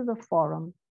go to the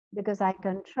forum because I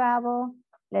can travel,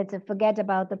 let's forget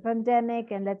about the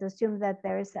pandemic and let's assume that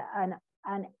there is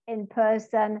an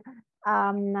in-person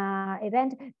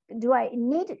event. Do I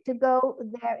need to go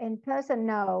there in person?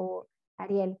 No.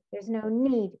 Ariel, there's no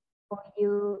need for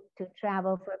you to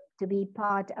travel to be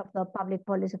part of the public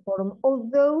policy forum,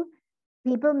 although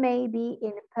people may be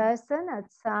in person at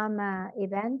some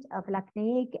event of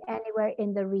LACNIC anywhere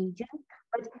in the region,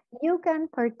 but you can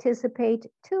participate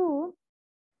too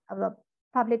of the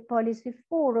public policy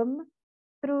forum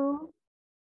through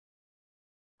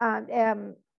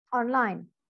online,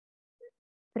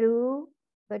 through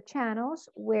the channels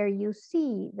where you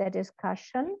see the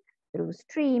discussion, through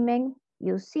streaming.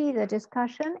 You see the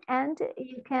discussion and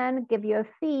you can give your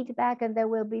feedback, and there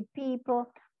will be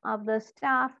people of the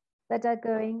staff that are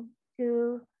going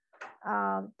to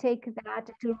take that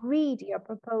to read your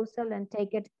proposal and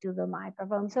take it to the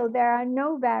microphone. So there are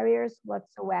no barriers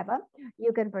whatsoever.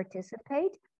 You can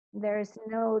participate. There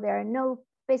are no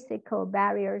physical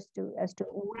barriers as to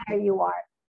where you are.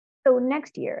 So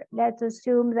next year, let's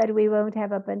assume that we won't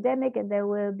have a pandemic and there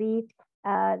will be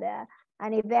an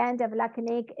event of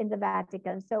LACNIC in the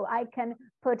Vatican. So I can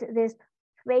put this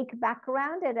fake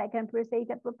background and I can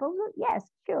present a proposal? Yes,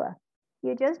 sure.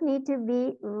 You just need to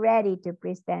be ready to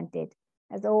present it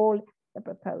as all the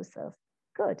proposals.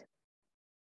 Good.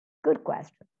 Good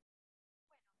question.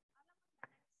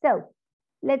 So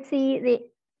let's see the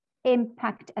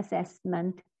impact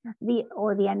assessment, the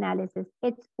analysis.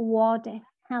 It's what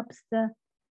helps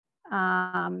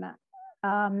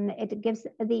it gives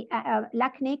the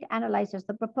LACNIC analyzes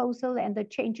the proposal and the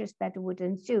changes that would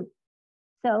ensue.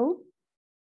 So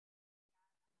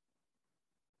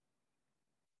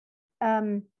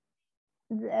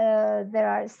there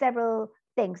are several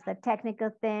things, the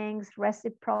technical things,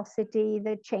 reciprocity,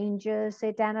 the changes,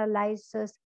 it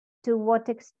analyzes to what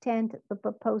extent the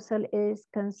proposal is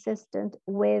consistent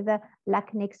with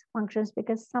LACNIC's functions,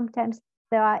 because sometimes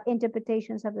there are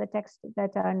interpretations of the text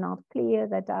that are not clear,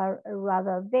 that are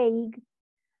rather vague.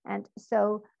 And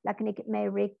so LACNIC may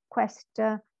request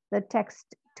the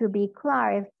text to be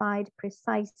clarified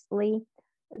precisely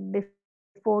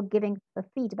before giving the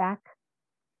feedback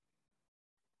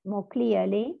more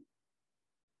clearly.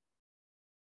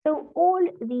 So all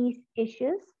these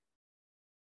issues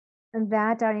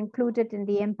that are included in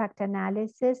the impact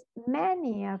analysis,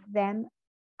 many of them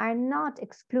are not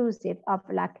exclusive of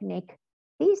LACNIC.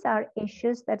 These are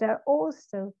issues that are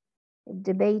also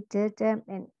debated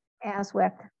and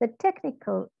elsewhere. The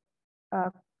technical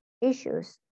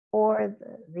issues, or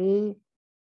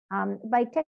by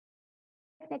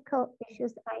technical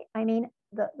issues, I mean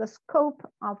the scope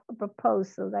of a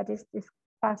proposal that is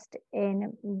discussed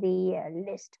in the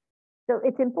list. So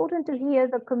it's important to hear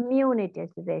the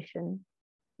community's vision.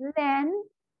 Then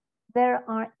there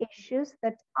are issues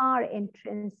that are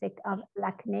intrinsic of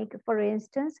LACNIC. For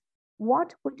instance,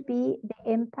 what would be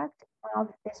the impact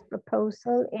of this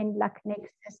proposal in LACNIC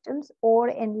systems or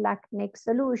in LACNIC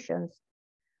solutions?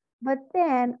 But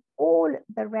then all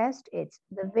the rest, it's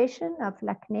the vision of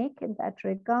LACNIC in that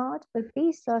regard. But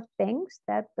these are things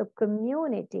that the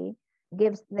community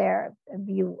gives their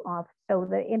view of. So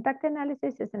the impact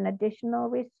analysis is an additional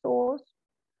resource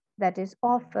that is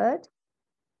offered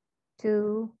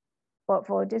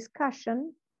for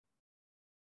discussion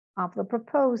of the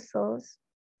proposals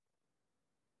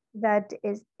that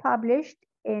is published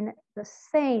in the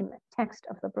same text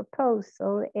of the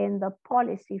proposal in the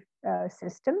policy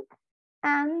system.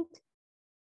 And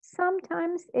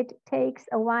sometimes it takes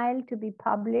a while to be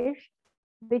published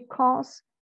because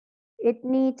it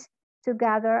needs to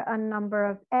gather a number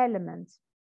of elements.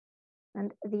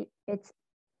 And it's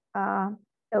an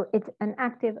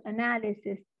active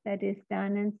analysis that is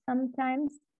done, and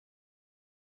sometimes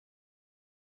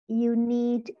you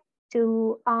need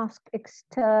to ask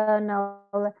external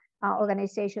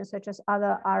organizations such as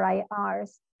other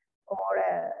RIRs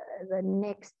or the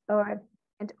next,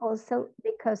 and also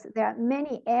because there are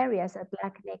many areas at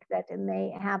LACNIC that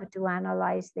may have to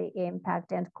analyze the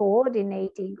impact, and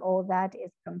coordinating all that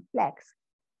is complex.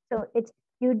 So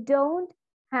you don't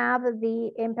have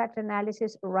the impact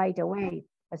analysis right away.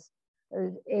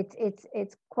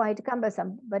 It's quite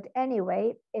cumbersome, but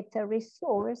anyway, it's a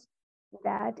resource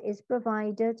that is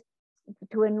provided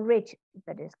to enrich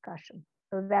the discussion.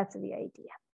 So that's the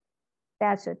idea.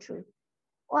 That's the truth.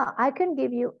 Well, I can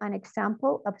give you an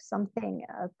example of something,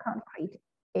 a concrete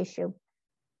issue.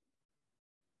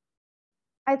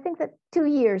 I think that 2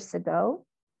 years ago,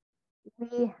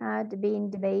 we had been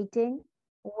debating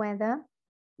whether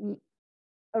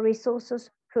resources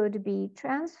could be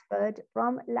transferred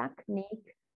from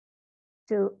LACNIC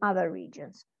to other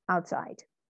regions outside.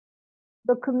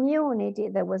 The community,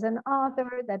 there was an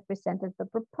author that presented the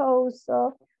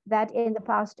proposal that in the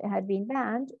past had been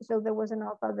banned. So there was an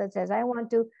author that says, I want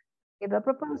to give a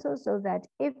proposal so that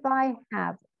if I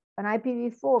have an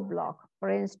IPv4 block, for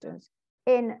instance,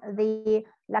 in the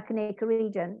LACNIC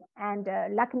region, and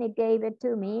LACNIC gave it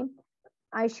to me,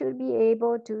 I should be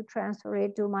able to transfer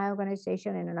it to my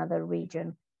organization in another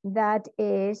region. That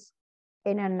is,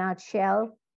 in a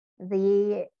nutshell,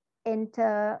 the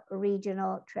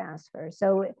inter-regional transfer.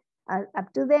 So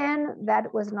up to then,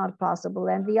 that was not possible.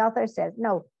 And the author says,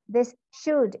 no, this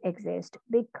should exist,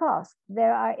 because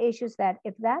there are issues that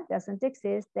if that doesn't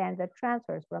exist, then the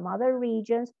transfers from other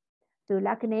regions to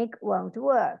LACNIC won't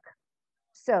work.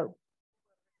 So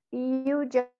you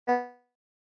just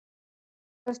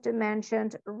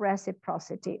mentioned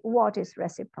reciprocity. What is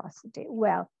reciprocity?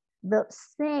 Well, the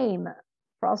same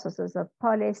processes of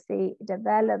policy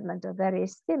development are very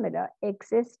similar,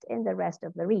 exist in the rest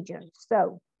of the region.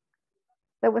 So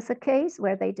there was a case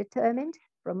where they determined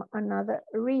from another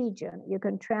region, you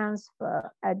can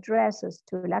transfer addresses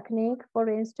to LACNIC, for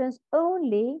instance,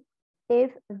 only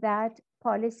if that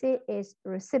policy is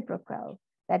reciprocal.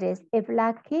 That is, if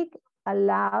LACNIC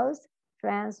allows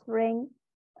transferring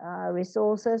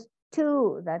resources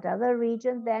to that other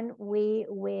region, then we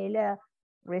will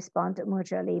respond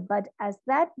mutually. But as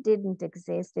that didn't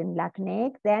exist in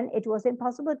LACNIC, then it was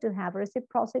impossible to have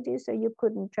reciprocity, so you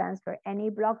couldn't transfer any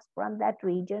blocks from that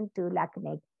region to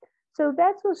LACNIC. So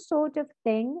that's the sort of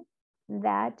thing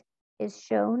that is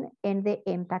shown in the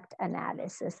impact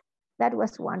analysis. That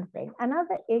was one thing.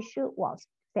 Another issue was,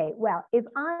 say, well, if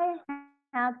I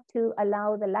have to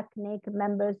allow the LACNIC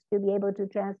members to be able to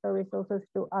transfer resources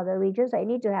to other regions, I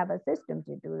need to have a system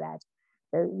to do that.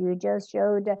 So they just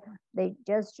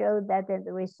showed that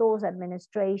the resource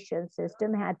administration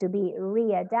system had to be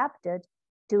readapted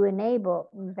to enable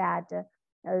that,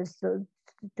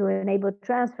 to enable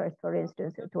transfers, for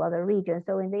instance, to other regions.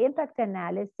 So in the impact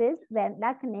analysis, then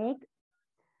LACNIC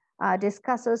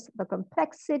discusses the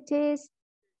complexities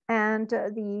and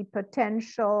the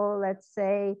potential, let's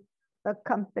say, the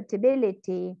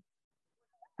compatibility,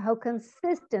 how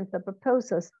consistent the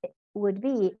proposals would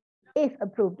be if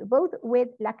approved, both with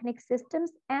LACNIC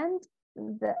systems and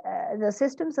the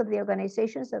systems of the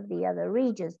organizations of the other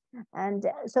regions. And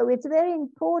so it's very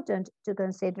important to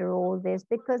consider all this,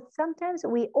 because sometimes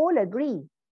we all agree,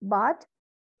 but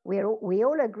we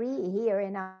all agree here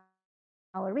in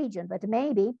our region, but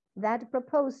maybe that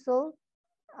proposal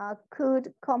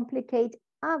could complicate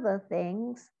other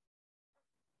things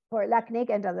for LACNIC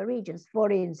and other regions. For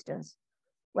instance,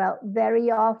 well, very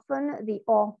often the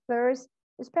authors,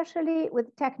 especially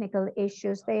with technical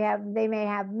issues, they may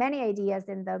have many ideas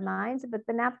in their minds, but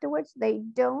then afterwards they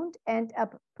don't end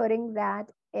up putting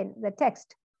that in the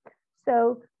text.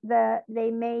 So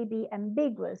they may be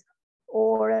ambiguous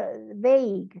or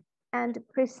vague, and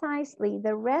precisely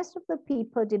the rest of the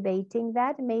people debating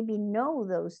that maybe know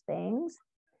those things,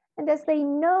 and as they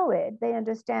know it, they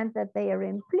understand that they are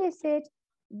implicit.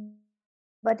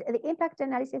 But the impact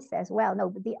analysis says, well,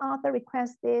 no, the author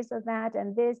requests this or that,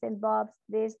 and this involves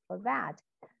this or that.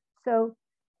 So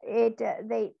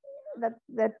the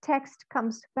text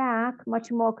comes back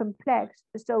much more complex.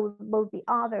 So both the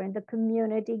author and the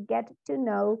community get to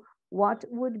know what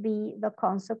would be the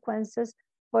consequences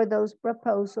for those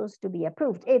proposals to be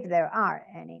approved, if there are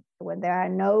any. When there are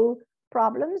no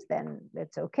problems, then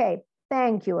it's okay.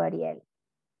 Thank you, Ariel.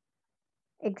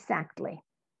 Exactly.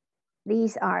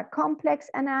 These are complex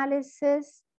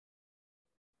analyses.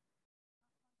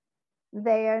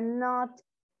 They are not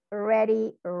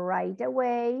ready right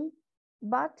away,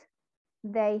 but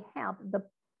they help. The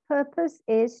purpose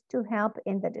is to help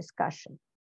in the discussion.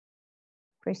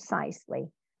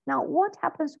 Precisely. Now, what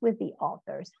happens with the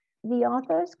authors? The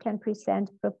authors can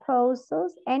present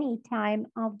proposals any time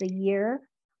of the year,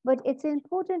 but it's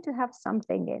important to have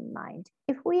something in mind.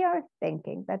 If we are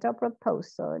thinking that a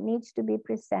proposal needs to be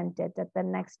presented at the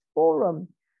next forum,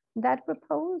 that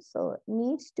proposal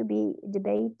needs to be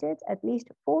debated at least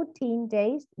 14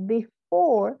 days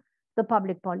before the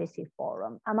public policy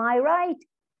forum. Am I right?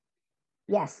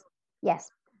 Yes,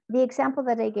 yes. The example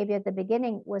that I gave you at the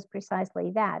beginning was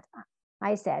precisely that.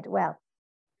 I said, well,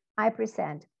 I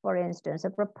present, for instance, a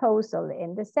proposal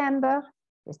in December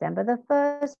the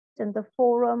 1st, and the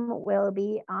forum will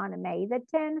be on May the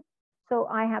 10th. So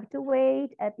I have to wait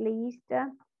at least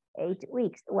 8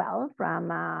 weeks. Well, from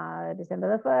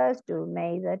December the 1st to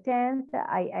May the 10th,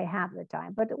 I have the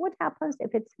time. But what happens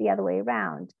if it's the other way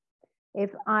around?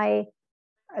 If I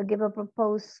give a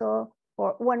proposal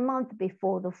for 1 month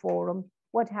before the forum,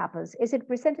 what happens? Is it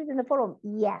presented in the forum?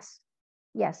 Yes.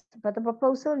 Yes, but the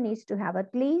proposal needs to have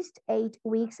at least 8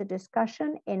 weeks of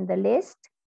discussion in the list,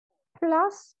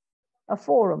 plus a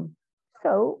forum.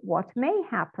 So what may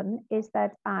happen is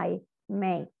that I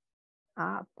may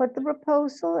put the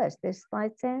proposal, as this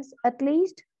slide says, at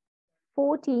least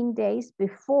 14 days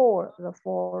before the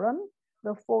forum.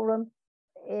 The forum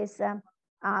is,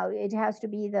 it has to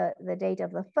be the date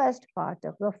of the first part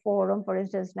of the forum. For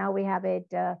instance, now we have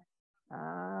it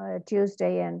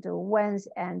Tuesday and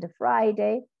Wednesday and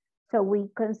Friday. So we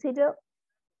consider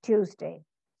Tuesday.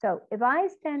 So if I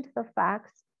send the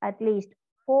facts at least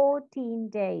 14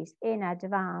 days in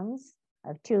advance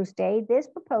of Tuesday, this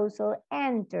proposal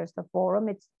enters the forum,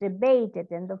 it's debated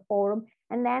in the forum,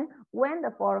 and then when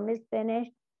the forum is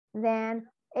finished, then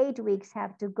 8 weeks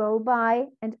have to go by,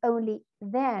 and only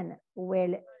then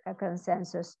will a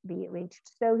consensus be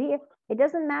reached. So here, it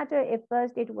doesn't matter if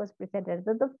first it was presented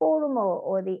at the forum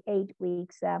or the 8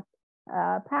 weeks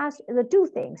passed, the two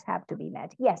things have to be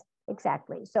met. Yes,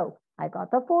 exactly. So I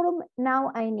got the forum,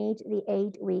 now I need the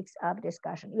 8 weeks of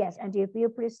discussion. Yes, and if you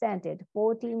presented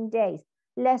 14 days,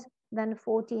 less than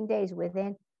 14 days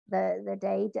within the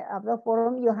date of the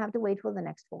forum, you have to wait for the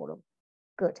next forum.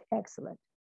 Good, excellent.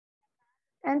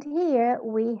 And here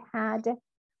we had,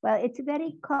 well, it's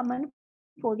very common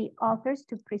for the authors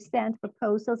to present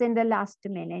proposals in the last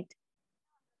minute,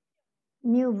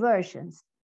 new versions.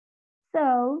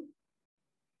 So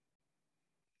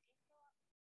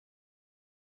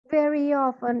very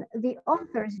often the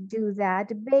authors do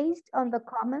that based on the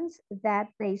comments that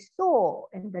they saw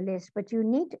in the list, but you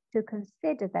need to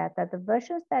consider that the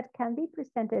versions that can be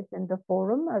presented in the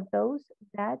forum are those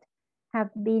that have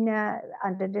been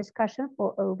under discussion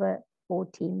for over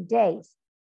 14 days.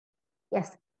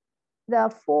 Yes, the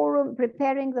forum,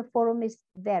 preparing the forum is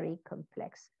very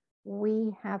complex.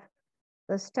 We have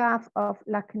the staff of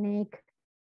LACNIC,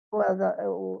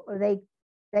 well,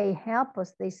 they help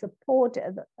us, they support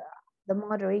the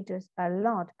moderators a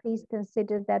lot. Please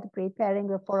consider that preparing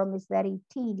the forum is very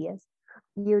tedious.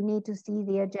 You need to see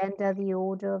the agenda, the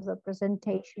order of the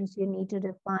presentations. You need to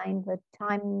define the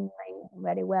timeline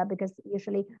very well, because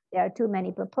usually there are too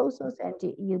many proposals and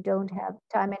you don't have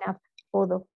time enough for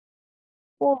the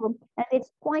forum. And it's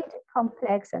quite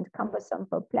complex and cumbersome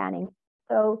for planning.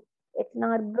 So it's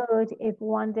not good if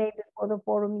one day before the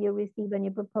forum you receive a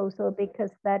new proposal,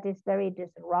 because that is very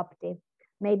disruptive.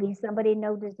 Maybe somebody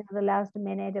noticed in the last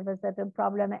minute of a certain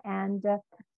problem and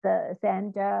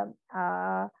send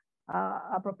a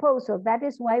proposal. That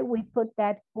is why we put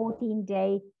that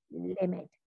 14-day limit.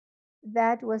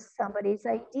 That was somebody's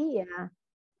idea,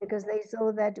 because they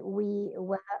saw that we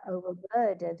were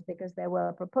overburdened because there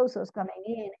were proposals coming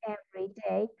in every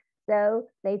day. So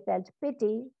they felt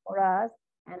pity for us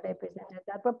and they presented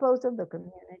that proposal. The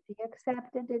community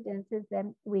accepted it, and since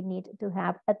then we need to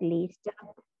have at least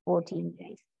 14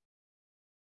 days.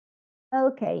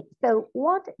 Okay, so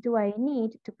what do I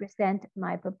need to present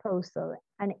my proposal?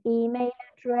 An email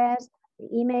address. The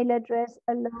email address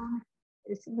alone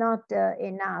is not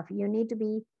enough. You need to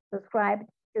be subscribed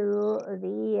to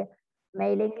the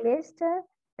mailing list.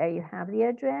 There you have the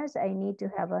address. I need to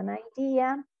have an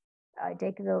idea. I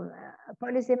take the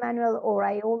policy manual, or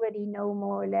I already know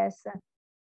more or less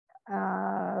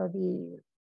the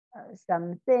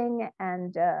something,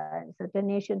 and certain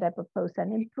issue that propose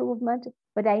an improvement,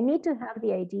 but I need to have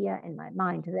the idea in my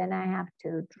mind. Then I have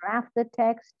to draft the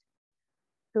text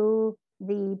to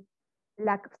the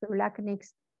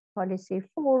LACNIC's policy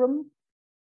forum.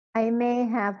 I may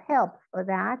have help for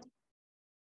that.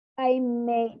 I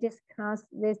may discuss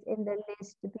this in the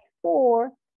list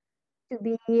before to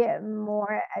be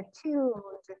more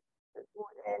attuned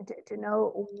and to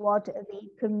know what the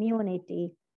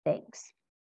community thinks.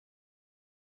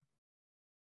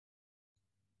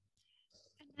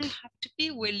 And I have to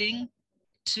be willing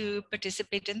to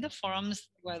participate in the forums,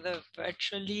 whether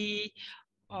virtually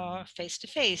or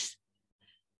face-to-face,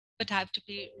 but I have to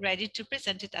be ready to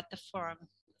present it at the forum.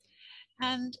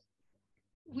 And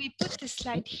we put this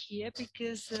slide here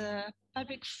because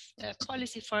public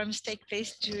policy forums take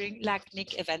place during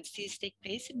LACNIC events. These take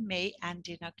place in May and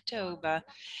in October.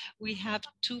 We have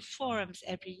 2 forums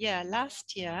every year.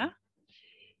 Last year,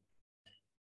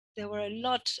 there were a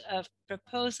lot of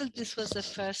proposals. This was the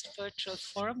first virtual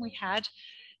forum we had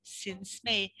since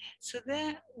May. So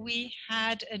there we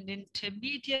had an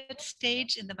intermediate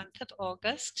stage in the month of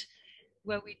August,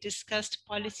 where we discussed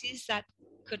policies that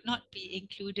could not be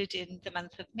included in the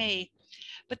month of May.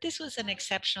 But this was an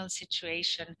exceptional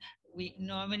situation. We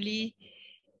normally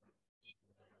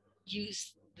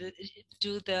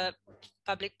do the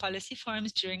public policy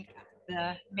forums during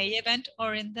the May event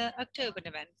or in the October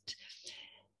event.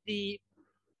 The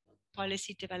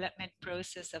policy development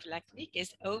process of LACNIC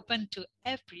is open to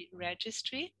every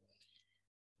registry.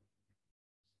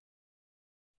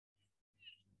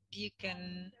 You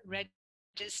can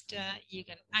register, you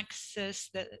can access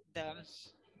the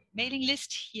mailing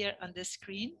list here on the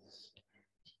screen.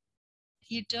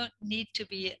 You don't need to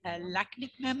be a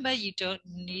LACNIC member, you don't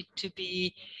need to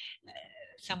be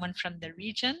someone from the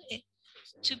region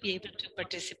to be able to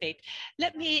participate.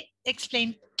 Let me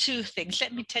explain 2 things.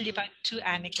 Let me tell you about 2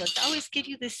 anecdotes. I always give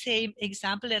you the same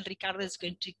example and Ricardo is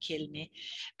going to kill me.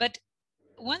 But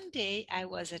one day I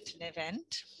was at an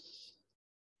event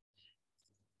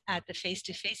at the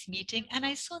face-to-face meeting, and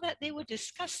I saw that they were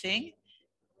discussing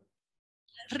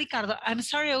Ricardo, I'm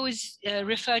sorry I always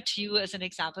refer to you as an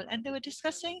example. And they were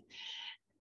discussing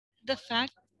the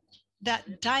fact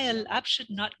that dial-up should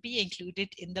not be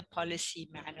included in the policy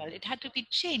manual. It had to be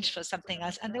changed for something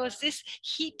else. And there was this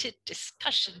heated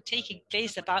discussion taking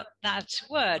place about that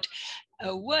word.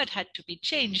 A word had to be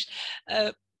changed,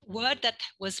 a word that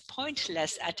was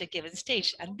pointless at a given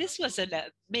stage. And this was an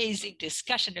amazing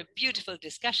discussion, a beautiful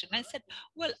discussion. I said,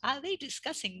 well, are they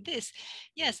discussing this?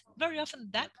 Yes, very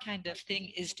often that kind of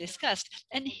thing is discussed.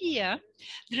 And here,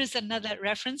 there is another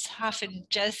reference, half in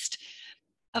jest,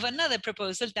 of another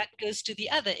proposal that goes to the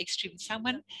other extreme.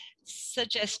 Someone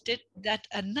suggested that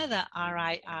another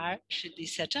RIR should be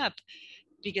set up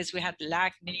because we had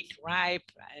LACNIC, RIPE,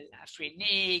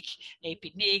 LAFRINIC,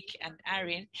 APNIC, and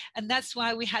ARIN, and that's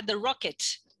why we had the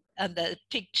rocket on the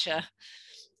picture.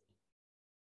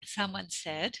 Someone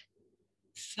said,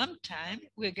 sometime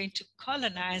we're going to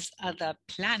colonize other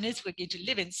planets, we're going to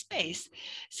live in space.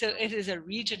 So it is a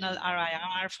regional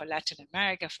RIR for Latin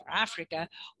America, for Africa.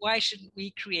 Why shouldn't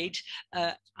we create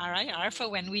a RIR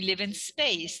for when we live in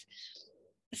space?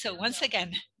 So once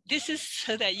again, this is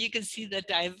so that you can see the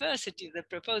diversity of the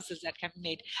proposals that can be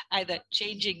made, either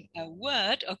changing a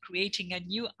word or creating a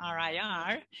new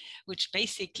RIR, which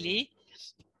basically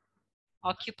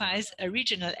occupies a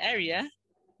regional area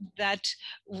that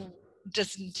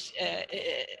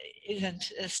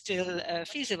isn't still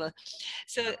feasible.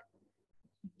 So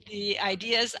the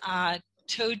ideas are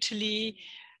totally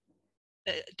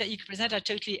that you can present are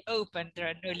totally open. There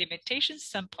are no limitations.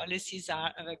 Some policies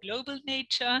are of a global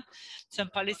nature. Some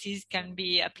policies can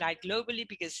be applied globally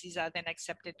because these are then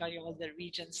accepted by all the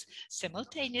regions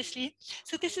simultaneously.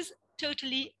 So this is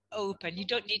totally open. You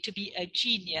don't need to be a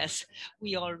genius.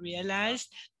 We all realize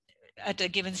at a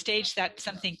given stage that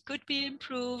something could be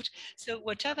improved. So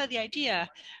whatever the idea,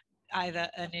 either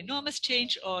an enormous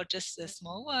change or just a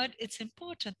small word, it's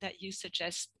important that you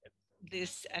suggest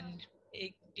this and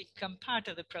it become part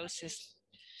of the process.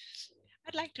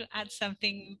 I'd like to add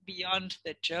something beyond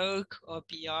the joke or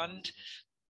beyond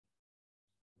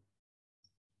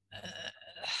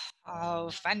how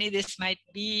funny this might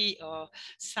be or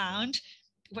sound.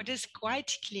 What is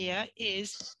quite clear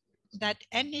is that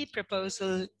any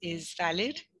proposal is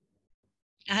valid,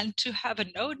 and to have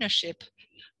an ownership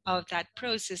of that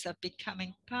process, of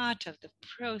becoming part of the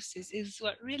process, is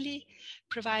what really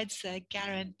provides a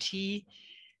guarantee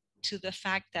to the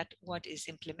fact that what is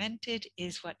implemented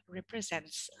is what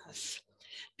represents us.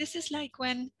 This is like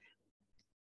when,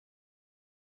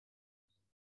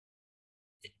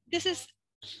 this is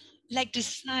like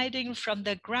deciding from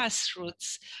the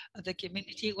grassroots of the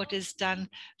community what is done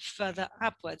further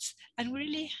upwards. And we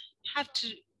really have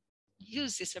to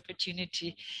use this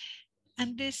opportunity.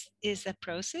 And this is a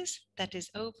process that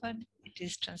is open, it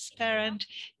is transparent,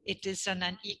 it is on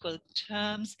unequal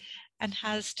terms, and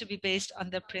has to be based on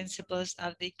the principles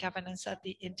of the governance of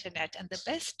the internet. And the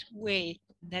best way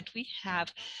that we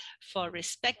have for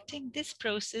respecting this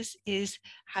process is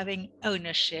having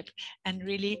ownership and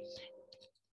really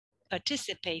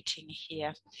participating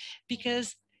here.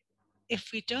 Because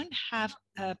if we don't have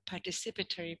a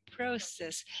participatory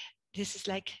process, this is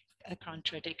like a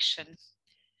contradiction.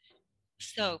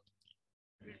 So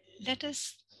let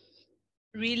us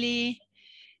really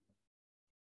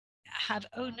have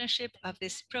ownership of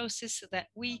this process so that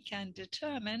we can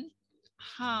determine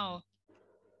how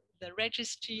the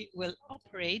registry will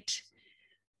operate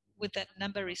with the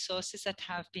number of resources that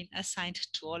have been assigned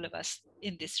to all of us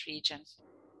in this region.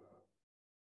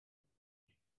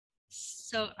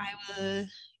 So I will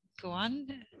go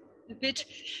on a bit.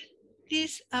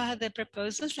 These are the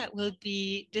proposals that will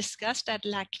be discussed at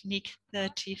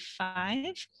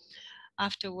LACNIC35.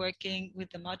 After working with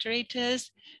the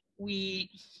moderators, we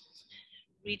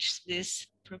reached this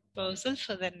proposal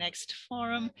for the next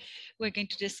forum. We're going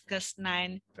to discuss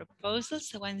 9 proposals,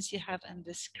 the ones you have on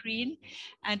the screen.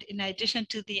 And in addition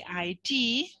to the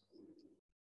ID,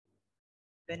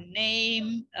 the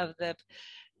name of the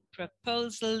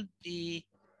proposal, the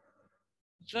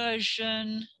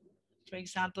version, for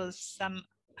example, some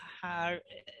are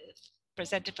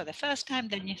presented for the first time,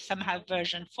 then some have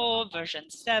version 4, version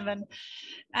 7,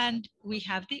 and we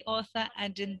have the author,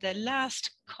 and in the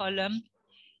last column,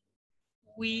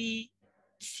 we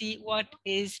see what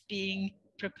is being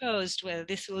proposed, whether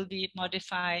this will be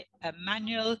modify a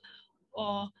manual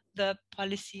or the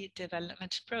policy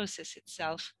development process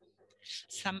itself.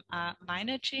 Some are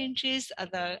minor changes,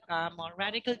 other are more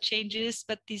radical changes,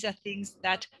 but these are things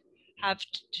that have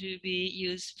to be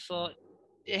used for,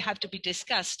 they have to be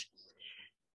discussed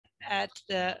at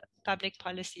the Public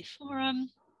Policy Forum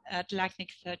at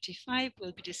LACNIC35.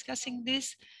 We'll be discussing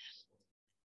this.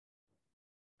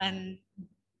 And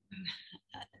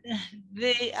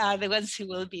they are the ones who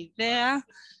will be there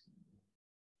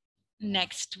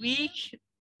next week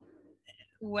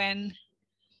when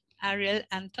Ariel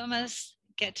and Thomas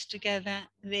get together.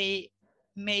 They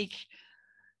make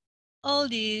all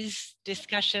these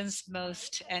discussions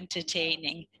most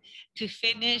entertaining. To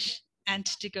finish and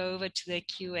to go over to the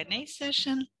Q&A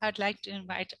session, I'd like to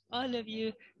invite all of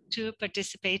you to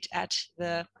participate at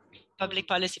the Public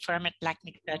Policy Forum at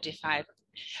LACNIC35.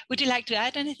 Would you like to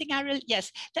add anything, Ariel?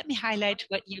 Yes, let me highlight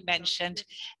what you mentioned.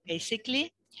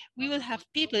 Basically, we will have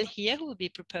people here who will be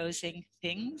proposing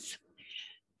things.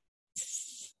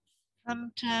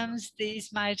 Sometimes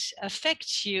these might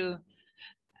affect you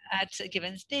at a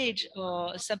given stage,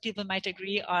 or some people might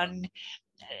agree on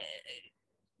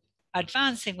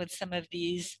advancing with some of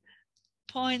these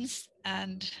points,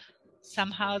 and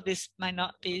somehow this might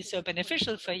not be so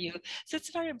beneficial for you. So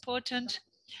it's very important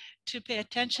to pay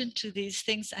attention to these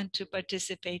things and to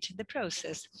participate in the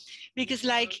process. Because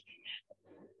like,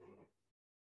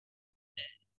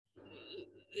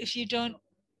 if you don't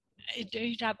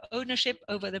have ownership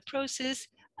over the process,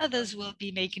 others will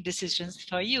be making decisions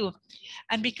for you.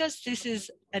 And because this is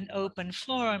an open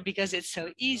forum, because it's so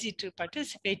easy to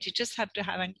participate, you just have to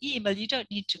have an email. You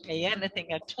don't need to pay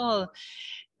anything at all.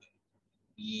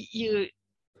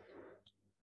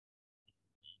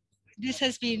 This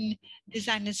has been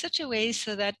designed in such a way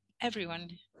so that everyone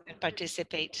can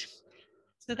participate.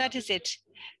 So that is it.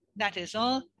 That is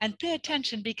all. And pay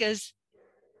attention, because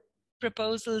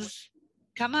proposals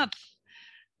come up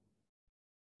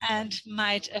and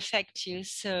might affect you.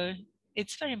 So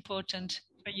it's very important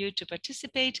for you to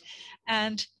participate,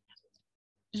 and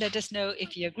let us know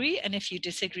if you agree, and if you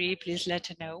disagree, please let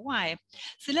us know why.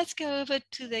 So let's go over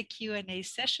to the Q&A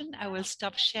session. I will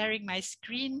stop sharing my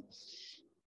screen.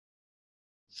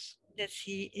 Let's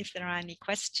see if there are any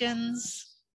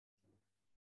questions.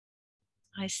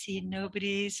 I see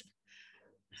nobody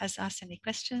has asked any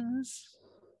questions.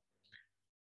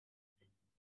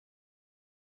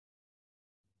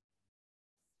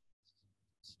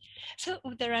 So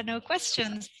there are no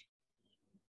questions.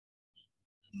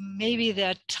 Maybe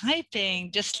they're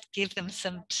typing, just give them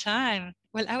some time.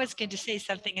 Well, I was going to say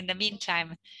something in the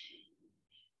meantime.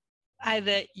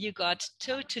 Either you got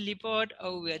totally bored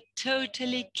or we're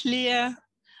totally clear.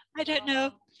 I don't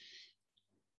know.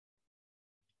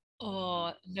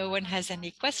 Or no one has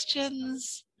any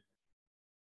questions.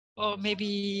 Or maybe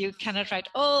you cannot write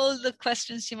all the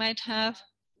questions you might have.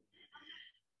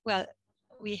 Well,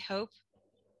 we hope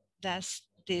that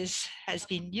this has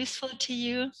been useful to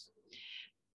you.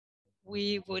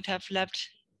 We would have loved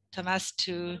Thomas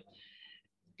to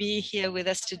be here with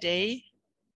us today.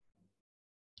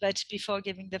 But before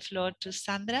giving the floor to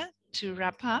Sandra to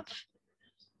wrap up,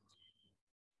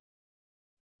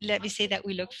 let me say that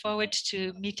we look forward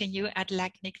to meeting you at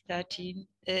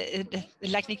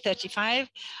LACNIC35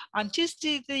 on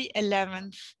Tuesday the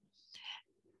 11th.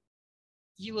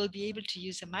 You will be able to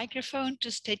use a microphone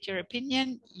to state your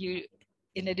opinion,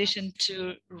 in addition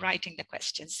to writing the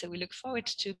questions. So we look forward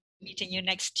to meeting you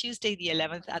next Tuesday the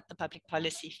 11th at the Public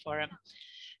Policy Forum.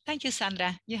 Thank you,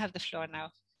 Sandra. You have the floor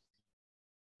now.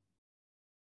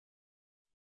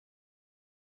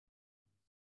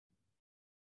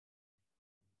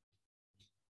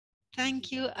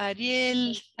 Thank you,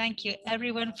 Ariel. Thank you,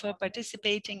 everyone, for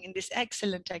participating in this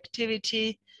excellent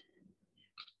activity.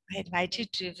 I invite you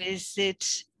to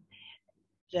visit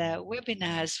the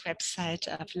webinars website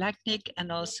of LACNIC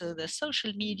and also the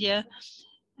social media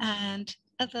and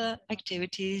other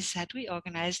activities that we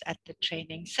organized at the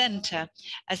training center.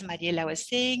 As Mariela was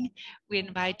saying, we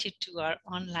invite you to our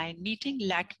online meeting,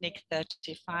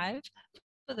 LACNIC35.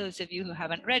 For those of you who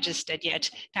haven't registered yet,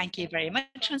 thank you very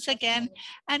much once again,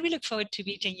 and we look forward to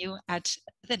meeting you at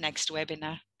the next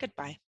webinar. Goodbye.